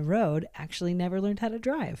of On the Road actually never learned how to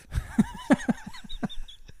drive.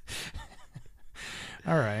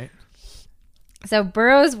 All right. So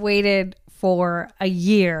Burroughs waited for a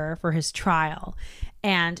year for his trial.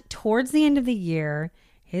 And towards the end of the year,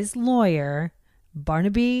 his lawyer,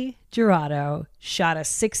 Barnaby Jurado, shot a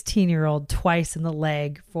 16-year-old twice in the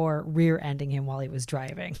leg for rear-ending him while he was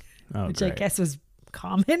driving, which great. I guess was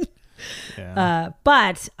common. Yeah.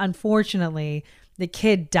 But unfortunately, the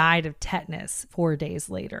kid died of tetanus 4 days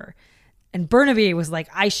later. And Burnaby was like,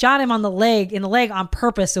 I shot him in the leg on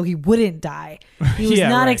purpose so he wouldn't die. He was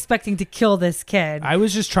not expecting to kill this kid. I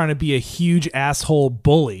was just trying to be a huge asshole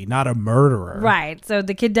bully, not a murderer. Right. So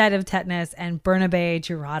the kid died of tetanus, and Barnaby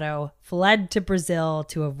Jurado fled to Brazil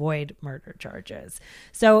to avoid murder charges.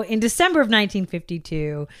 So in December of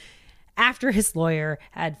 1952, after his lawyer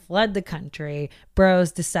had fled the country,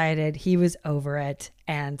 Burroughs decided he was over it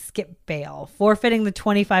and skipped bail, forfeiting the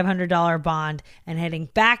 $2,500 bond and heading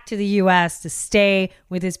back to the U.S. to stay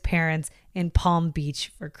with his parents in Palm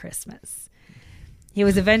Beach for Christmas. He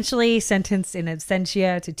was eventually sentenced in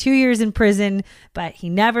absentia to 2 years in prison, but he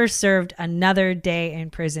never served another day in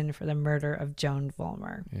prison for the murder of Joan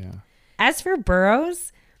Vollmer. Yeah. As for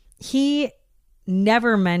Burroughs, he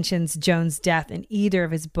never mentions Joan's death in either of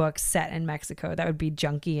his books set in Mexico. That would be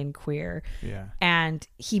Junkie and Queer. Yeah. And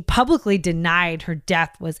he publicly denied her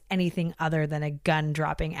death was anything other than a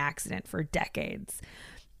gun-dropping accident for decades.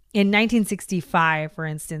 In 1965, for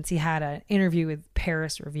instance, he had an interview with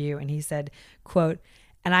Paris Review, and he said, quote,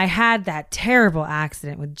 "And I had that terrible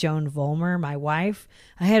accident with Joan Vollmer, my wife.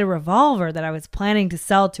 I had a revolver that I was planning to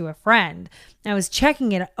sell to a friend. I was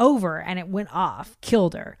checking it over, and it went off,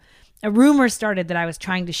 killed her. A rumor started that I was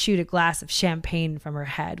trying to shoot a glass of champagne from her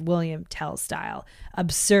head, William Tell style.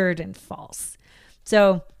 Absurd and false."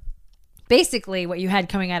 So basically what you had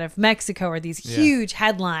coming out of Mexico are these huge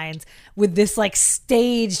headlines with this like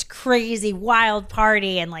staged crazy wild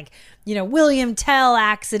party and like, you know, William Tell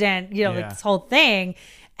accident, you know, like this whole thing.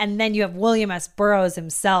 And then you have William S. Burroughs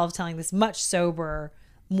himself telling this more sober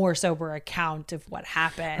account of what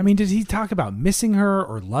happened. I mean, did he talk about missing her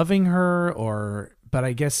or loving her or... But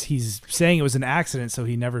I guess he's saying it was an accident, so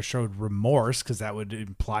he never showed remorse because that would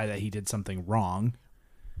imply that he did something wrong.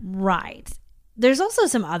 Right. There's also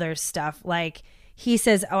some other stuff. Like he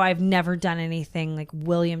says, oh, I've never done anything like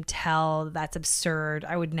William Tell. That's absurd.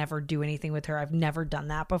 I would never do anything with her. I've never done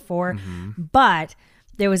that before. Mm-hmm. But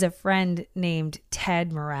there was a friend named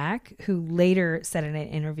Ted Marac who later said in an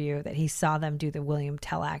interview that he saw them do the William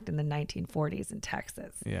Tell Act in the 1940s in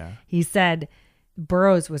Texas. Yeah. He said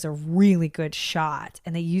Burroughs was a really good shot,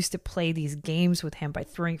 and they used to play these games with him by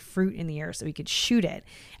throwing fruit in the air so he could shoot it,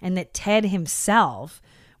 and that Ted himself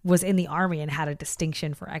was in the Army and had a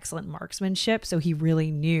distinction for excellent marksmanship, so he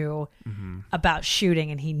really knew about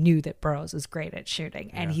shooting, and he knew that Burroughs was great at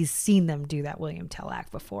shooting, and he's seen them do that William Tell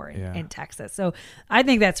Act before in Texas. So I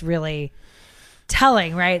think that's really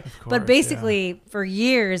telling, right? Course, but basically for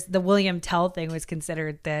years the William Tell thing was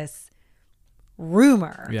considered this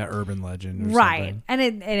rumor, urban legend or right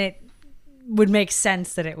something. and it would make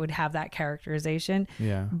sense that it would have that characterization,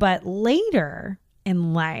 but later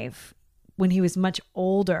in life when he was much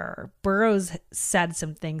older, Burroughs said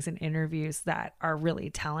some things in interviews that are really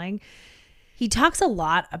telling. He talks a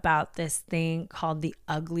lot about this thing called the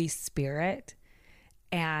ugly spirit,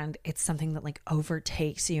 and it's something that like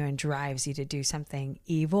overtakes you and drives you to do something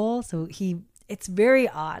evil. So it's very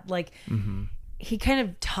odd, like he kind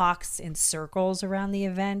of talks in circles around the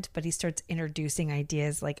event, but he starts introducing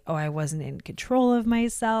ideas like, oh, I wasn't in control of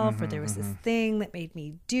myself, or there was this thing that made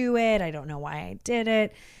me do it. I don't know why I did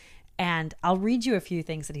it. And I'll read you a few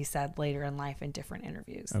things that he said later in life in different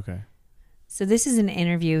interviews. Okay. So this is an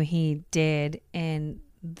interview he did in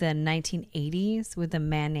the 1980s with a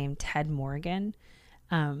man named Ted Morgan.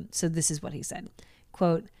 So this is what he said.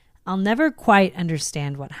 Quote, I'll never quite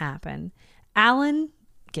understand what happened. Allen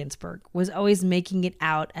Ginsberg was always making it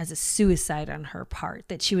out as a suicide on her part,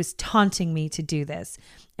 that she was taunting me to do this.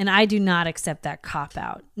 And I do not accept that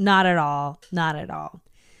cop-out. Not at all. Not at all.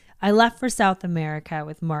 I left for South America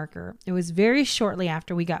with Marker. It was very shortly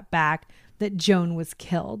after we got back that Joan was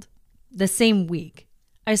killed. The same week,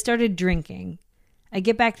 I started drinking. I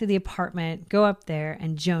get back to the apartment, go up there,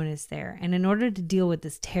 and Joan is there. And in order to deal with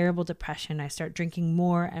this terrible depression, I start drinking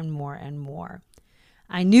more and more and more.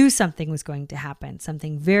 I knew something was going to happen.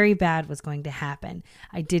 Something very bad was going to happen.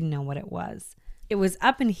 I didn't know what it was. It was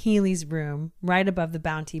up in Healy's room, right above the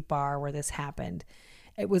Bounty Bar where this happened.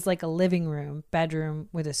 It was like a living room, bedroom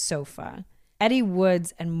with a sofa. Eddie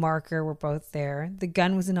Woods and Marker were both there. The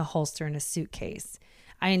gun was in a holster in a suitcase.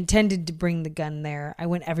 I intended to bring the gun there. I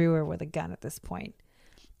went everywhere with a gun at this point.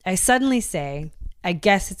 I suddenly say, I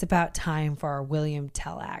guess it's about time for our William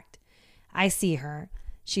Tell act. I see her.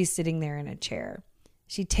 She's sitting there in a chair.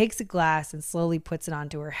 She takes a glass and slowly puts it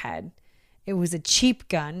onto her head. It was a cheap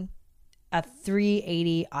gun, a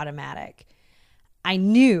 .380 automatic. I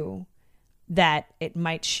knew that it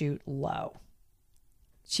might shoot low.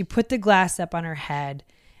 She put the glass up on her head,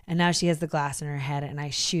 and now she has the glass in her head, and I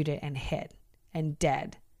shoot it and hit, and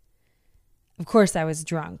dead. Of course, I was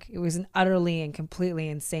drunk. It was an utterly and completely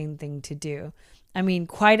insane thing to do. I mean,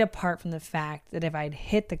 quite apart from the fact that if I'd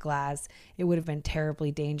hit the glass, it would have been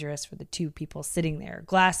terribly dangerous for the two people sitting there.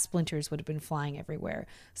 Glass splinters would have been flying everywhere.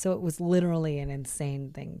 So it was literally an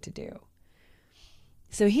insane thing to do.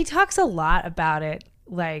 So he talks a lot about it,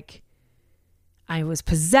 like, I was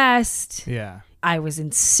possessed. Yeah. I was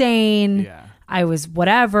insane. Yeah. I was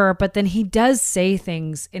whatever. But then he does say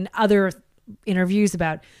things in other interviews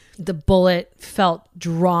about the bullet felt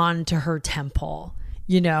drawn to her temple,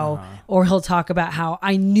 you know, or he'll talk about how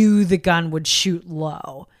I knew the gun would shoot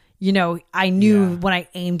low. You know, I knew when I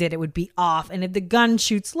aimed it, it would be off. And if the gun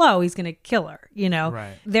shoots low, he's going to kill her, you know.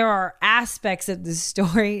 Right. There are aspects of the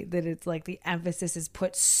story that it's like the emphasis is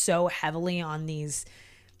put so heavily on these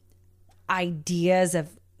ideas of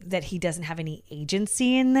that he doesn't have any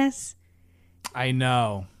agency in this. I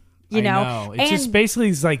know. You know, it's just basically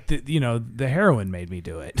it's like the heroin made me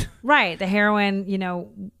do it. Right, the heroin, you know,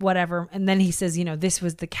 whatever. And then he says, you know, this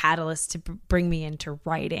was the catalyst to bring me into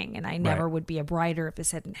writing, and I never would be a writer if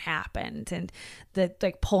this hadn't happened. And that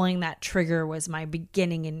like pulling that trigger was my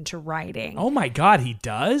beginning into writing. Oh my God, he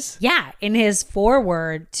does? Yeah, in his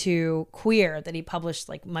foreword to Queer that he published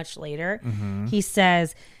like much later, he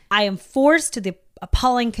says, I am forced to the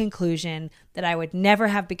appalling conclusion that I would never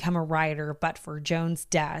have become a writer but for Joan's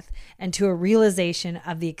death, and to a realization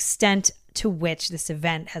of the extent to which this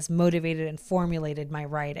event has motivated and formulated my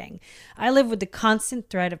writing. I live with the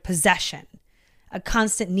constant threat of possession, a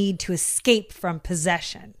constant need to escape from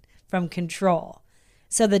possession, from control.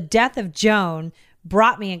 So the death of Joan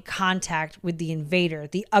brought me in contact with the invader,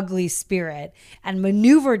 the ugly spirit, and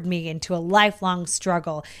maneuvered me into a lifelong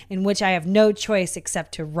struggle in which I have no choice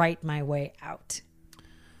except to write my way out.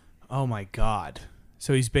 Oh my God.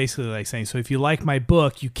 So he's basically like saying, so if you like my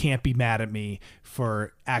book, you can't be mad at me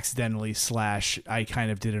for accidentally / I kind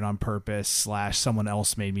of did it on purpose / someone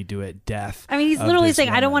else made me do it, death. I mean, he's literally saying,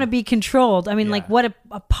 I don't want to be controlled. I mean, like what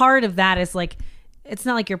a part of that is like, it's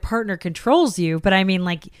not like your partner controls you, but I mean,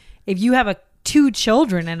 like if you have 2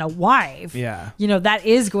 children and a wife, you know, that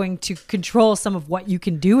is going to control some of what you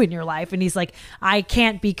can do in your life. And he's like, I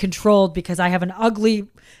can't be controlled because I have an ugly,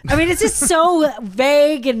 I mean, it's just so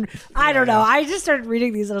vague. And I don't know. I just started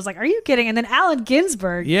reading these and I was like, are you kidding? And then Allen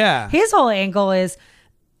Ginsberg, his whole angle is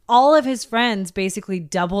all of his friends basically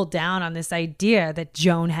doubled down on this idea that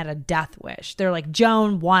Joan had a death wish. They're like,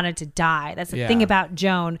 Joan wanted to die. That's the thing about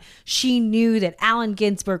Joan. She knew that Allen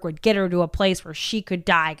Ginsberg would get her to a place where she could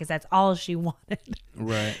die because that's all she wanted.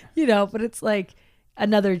 Right. You know, but it's like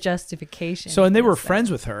another justification. So, and they were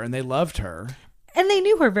friends with her and they loved her. And they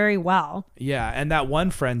knew her very well. Yeah. And that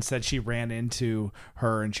one friend said she ran into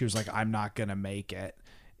her and she was like, I'm not going to make it,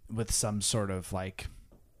 with some sort of like,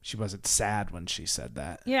 she wasn't sad when she said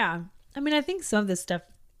that. Yeah. I mean, I think some of this stuff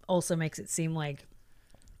also makes it seem like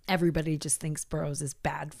everybody just thinks Burroughs is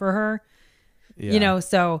bad for her. Yeah. You know,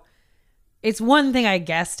 so it's one thing, I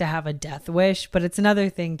guess, to have a death wish, but it's another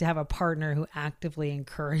thing to have a partner who actively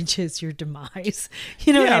encourages your demise.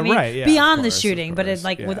 You know what I mean? Right. Yeah, beyond the shooting, but it's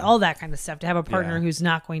like with all that kind of stuff, to have a partner who's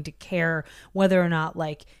not going to care whether or not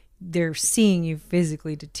like they're seeing you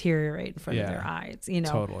physically deteriorate in front of their eyes, you know?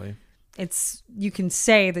 Totally. It's, you can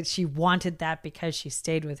say that she wanted that because she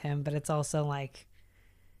stayed with him, but it's also like,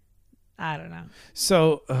 I don't know.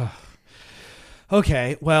 So,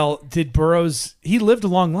 okay. Well, did Burroughs, he lived a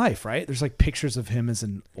long life, right? There's like pictures of him as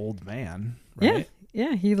an old man, right?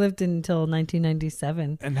 Yeah, he lived until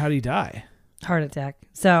 1997. And how'd he die? Heart attack.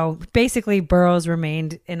 So basically, Burroughs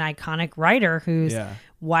remained an iconic writer whose Yeah.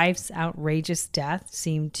 wife's outrageous death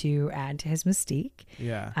seemed to add to his mystique.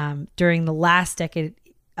 Yeah. During the last decade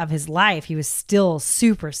of his life, he was still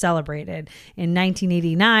super celebrated. In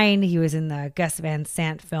 1989, he was in the Gus Van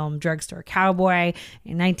Sant film Drugstore Cowboy.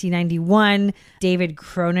 In 1991, David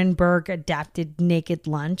Cronenberg adapted Naked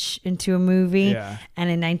Lunch into a movie. Yeah. And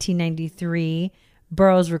in 1993,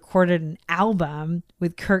 Burroughs recorded an album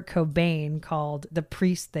with Kurt Cobain called The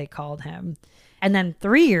Priest They Called Him. And then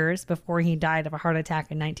 3 years before he died of a heart attack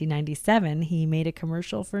in 1997, he made a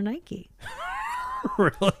commercial for Nike.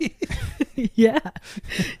 Really? Yeah.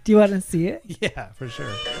 Do you want to see it? Yeah, for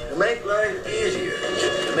sure. To make life easier,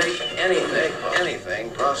 to make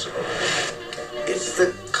anything possible. It's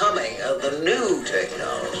the coming of the new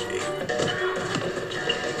technology.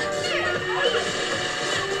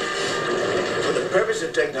 For the purpose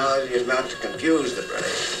of technology is not to confuse the brain,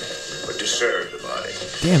 but to serve the body.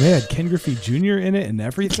 Damn, they had Ken Griffey Jr. in it and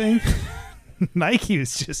everything. Nike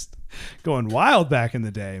was just going wild back in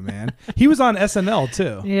the day, man. He was on SNL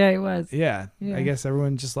too. Yeah, he was. Yeah, I guess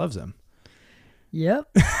everyone just loves him. Yep.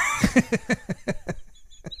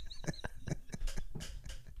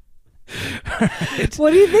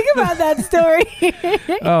 What do you think about that story?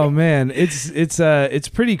 Oh man, it's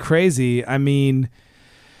pretty crazy. I mean,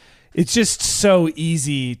 it's just so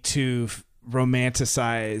easy to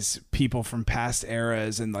romanticize people from past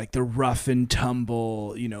eras and like the rough and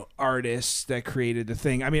tumble, artists that created the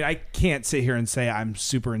thing. I mean, I can't sit here and say I'm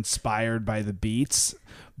super inspired by the Beats,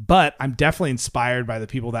 but I'm definitely inspired by the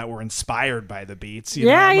people that were inspired by the Beats.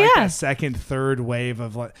 Yeah. That second, third wave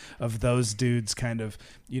of those dudes kind of,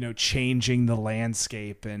 changing the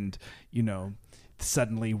landscape, and,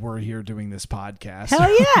 suddenly we're here doing this podcast. Hell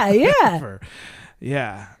yeah,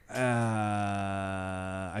 yeah.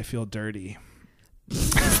 I feel dirty.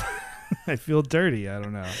 I feel dirty. I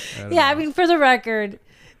don't know. I mean, for the record,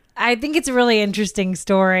 I think it's a really interesting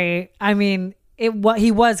story. I mean,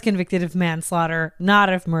 he was convicted of manslaughter, not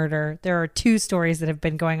of murder. There are 2 stories that have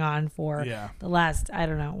been going on for the last, I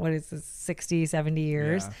don't know, what is this, 60, 70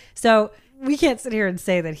 years. Yeah. So we can't sit here and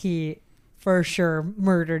say that he for sure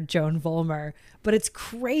murdered Joan Vollmer, but it's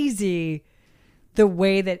crazy the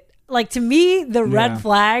way that, like, to me, the red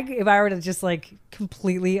flag, if I were to just like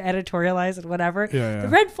completely editorialize it, whatever, the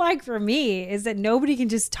red flag for me is that nobody can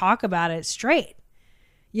just talk about it straight.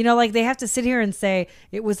 Like they have to sit here and say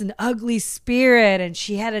it was an ugly spirit and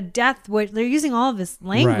she had a death wish. They're using all of this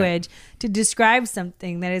language to describe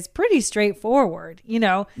something that is pretty straightforward,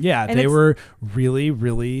 Yeah, and they were really,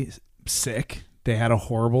 really sick. They had a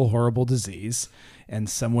horrible, horrible disease. And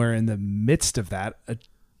somewhere in the midst of that, a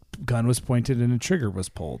gun was pointed and a trigger was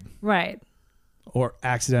pulled. Right. Or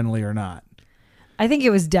accidentally or not. I think it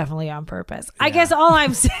was definitely on purpose. Yeah. I guess all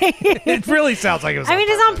I'm saying... It really sounds like it was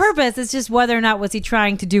it's on purpose. It's just whether or not was he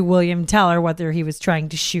trying to do William Tell or whether he was trying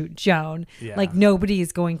to shoot Joan. Yeah. Like, nobody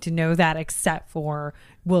is going to know that except for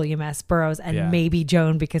William S. Burroughs and maybe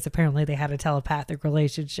Joan, because apparently they had a telepathic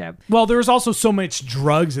relationship. Well, there was also so much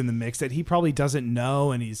drugs in the mix that he probably doesn't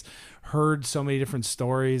know, and he's heard so many different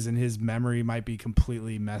stories, and his memory might be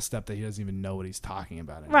completely messed up that he doesn't even know what he's talking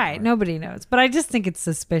about anymore. Right. Nobody knows. But I just think it's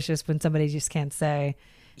suspicious when somebody just can't say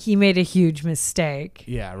he made a huge mistake.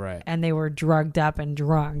 Yeah, right. And they were drugged up and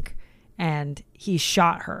drunk. And he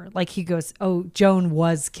shot her. Like, he goes, oh, Joan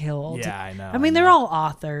was killed. Yeah, I know. I mean, they're all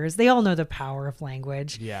authors. They all know the power of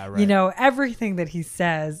language. Yeah, right. Everything that he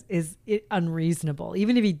says is unreasonable.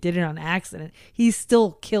 Even if he did it on accident, he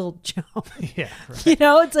still killed Joan. Yeah, right.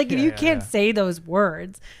 It's like, if you can't say those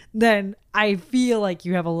words, then I feel like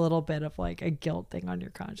you have a little bit of like a guilt thing on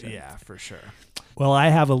your conscience. Yeah, for sure. Well, I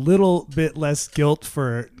have a little bit less guilt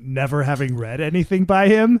for never having read anything by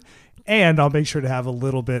him. And I'll make sure to have a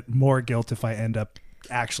little bit more guilt if I end up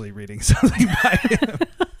actually reading something by him.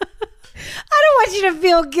 I don't want you to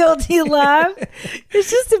feel guilty, love. It's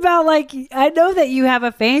just about, like, I know that you have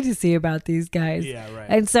a fantasy about these guys. Yeah, right.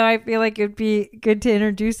 And so I feel like it'd be good to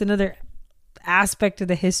introduce another aspect of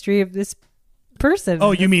the history of this person.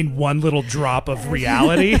 Oh, you mean one little drop of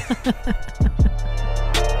reality?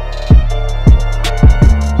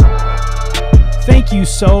 Thank you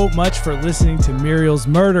so much for listening to Muriel's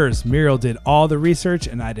Murders. Muriel did all the research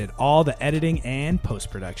and I did all the editing and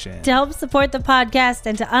post-production. To help support the podcast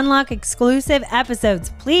and to unlock exclusive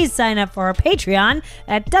episodes, please sign up for our Patreon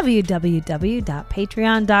at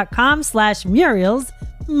www.patreon.com/Muriel's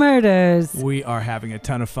Murders. We are having a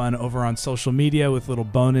ton of fun over on social media with little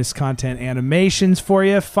bonus content animations for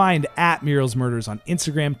you. Find at Muriel's Murders on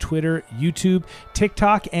Instagram, Twitter, YouTube,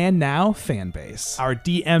 TikTok, and now Fanbase. Our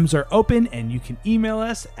DMs are open, and you can email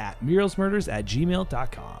us at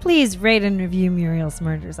murielsmurders@gmail.com. Please rate and review Muriel's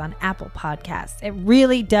Murders on Apple Podcasts. It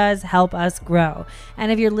really does help us grow.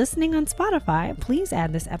 And if you're listening on Spotify, please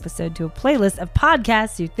add this episode to a playlist of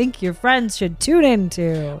podcasts you think your friends should tune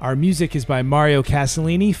into. Our music is by Mario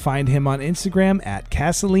Castellini. Find him on Instagram at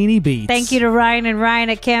Castellini Beats. Thank you to Ryan and Ryan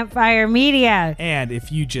at Campfire Media. And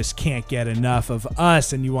if you just can't get enough of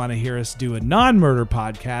us and you want to hear us do a non-murder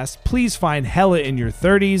podcast, please find Hella in Your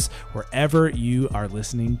 30s wherever you are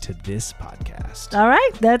listening to this podcast. All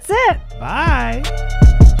right, that's it. Bye.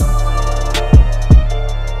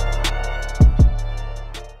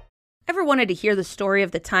 Ever wanted to hear the story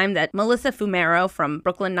of the time that Melissa Fumero from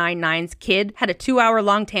Brooklyn Nine-Nine's kid had a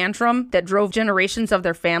 2-hour-long tantrum that drove generations of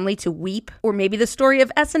their family to weep? Or maybe the story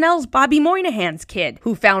of SNL's Bobby Moynihan's kid,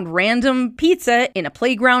 who found random pizza in a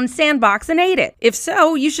playground sandbox and ate it? If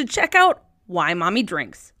so, you should check out Why Mommy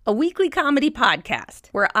Drinks, a weekly comedy podcast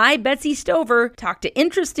where I, Betsy Stover, talk to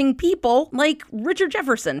interesting people like Richard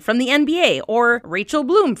Jefferson from the NBA or Rachel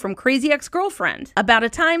Bloom from Crazy Ex-Girlfriend about a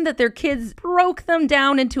time that their kids broke them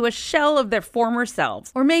down into a shell of their former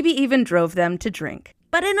selves, or maybe even drove them to drink,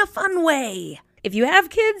 but in a fun way. If you have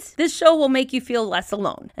kids, this show will make you feel less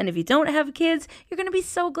alone. And if you don't have kids, you're going to be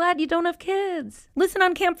so glad you don't have kids. Listen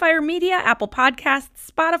on Campfire Media, Apple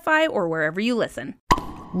Podcasts, Spotify, or wherever you listen.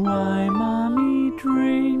 Why Mommy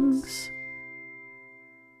Drinks.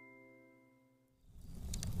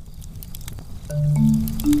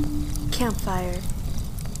 Campfire.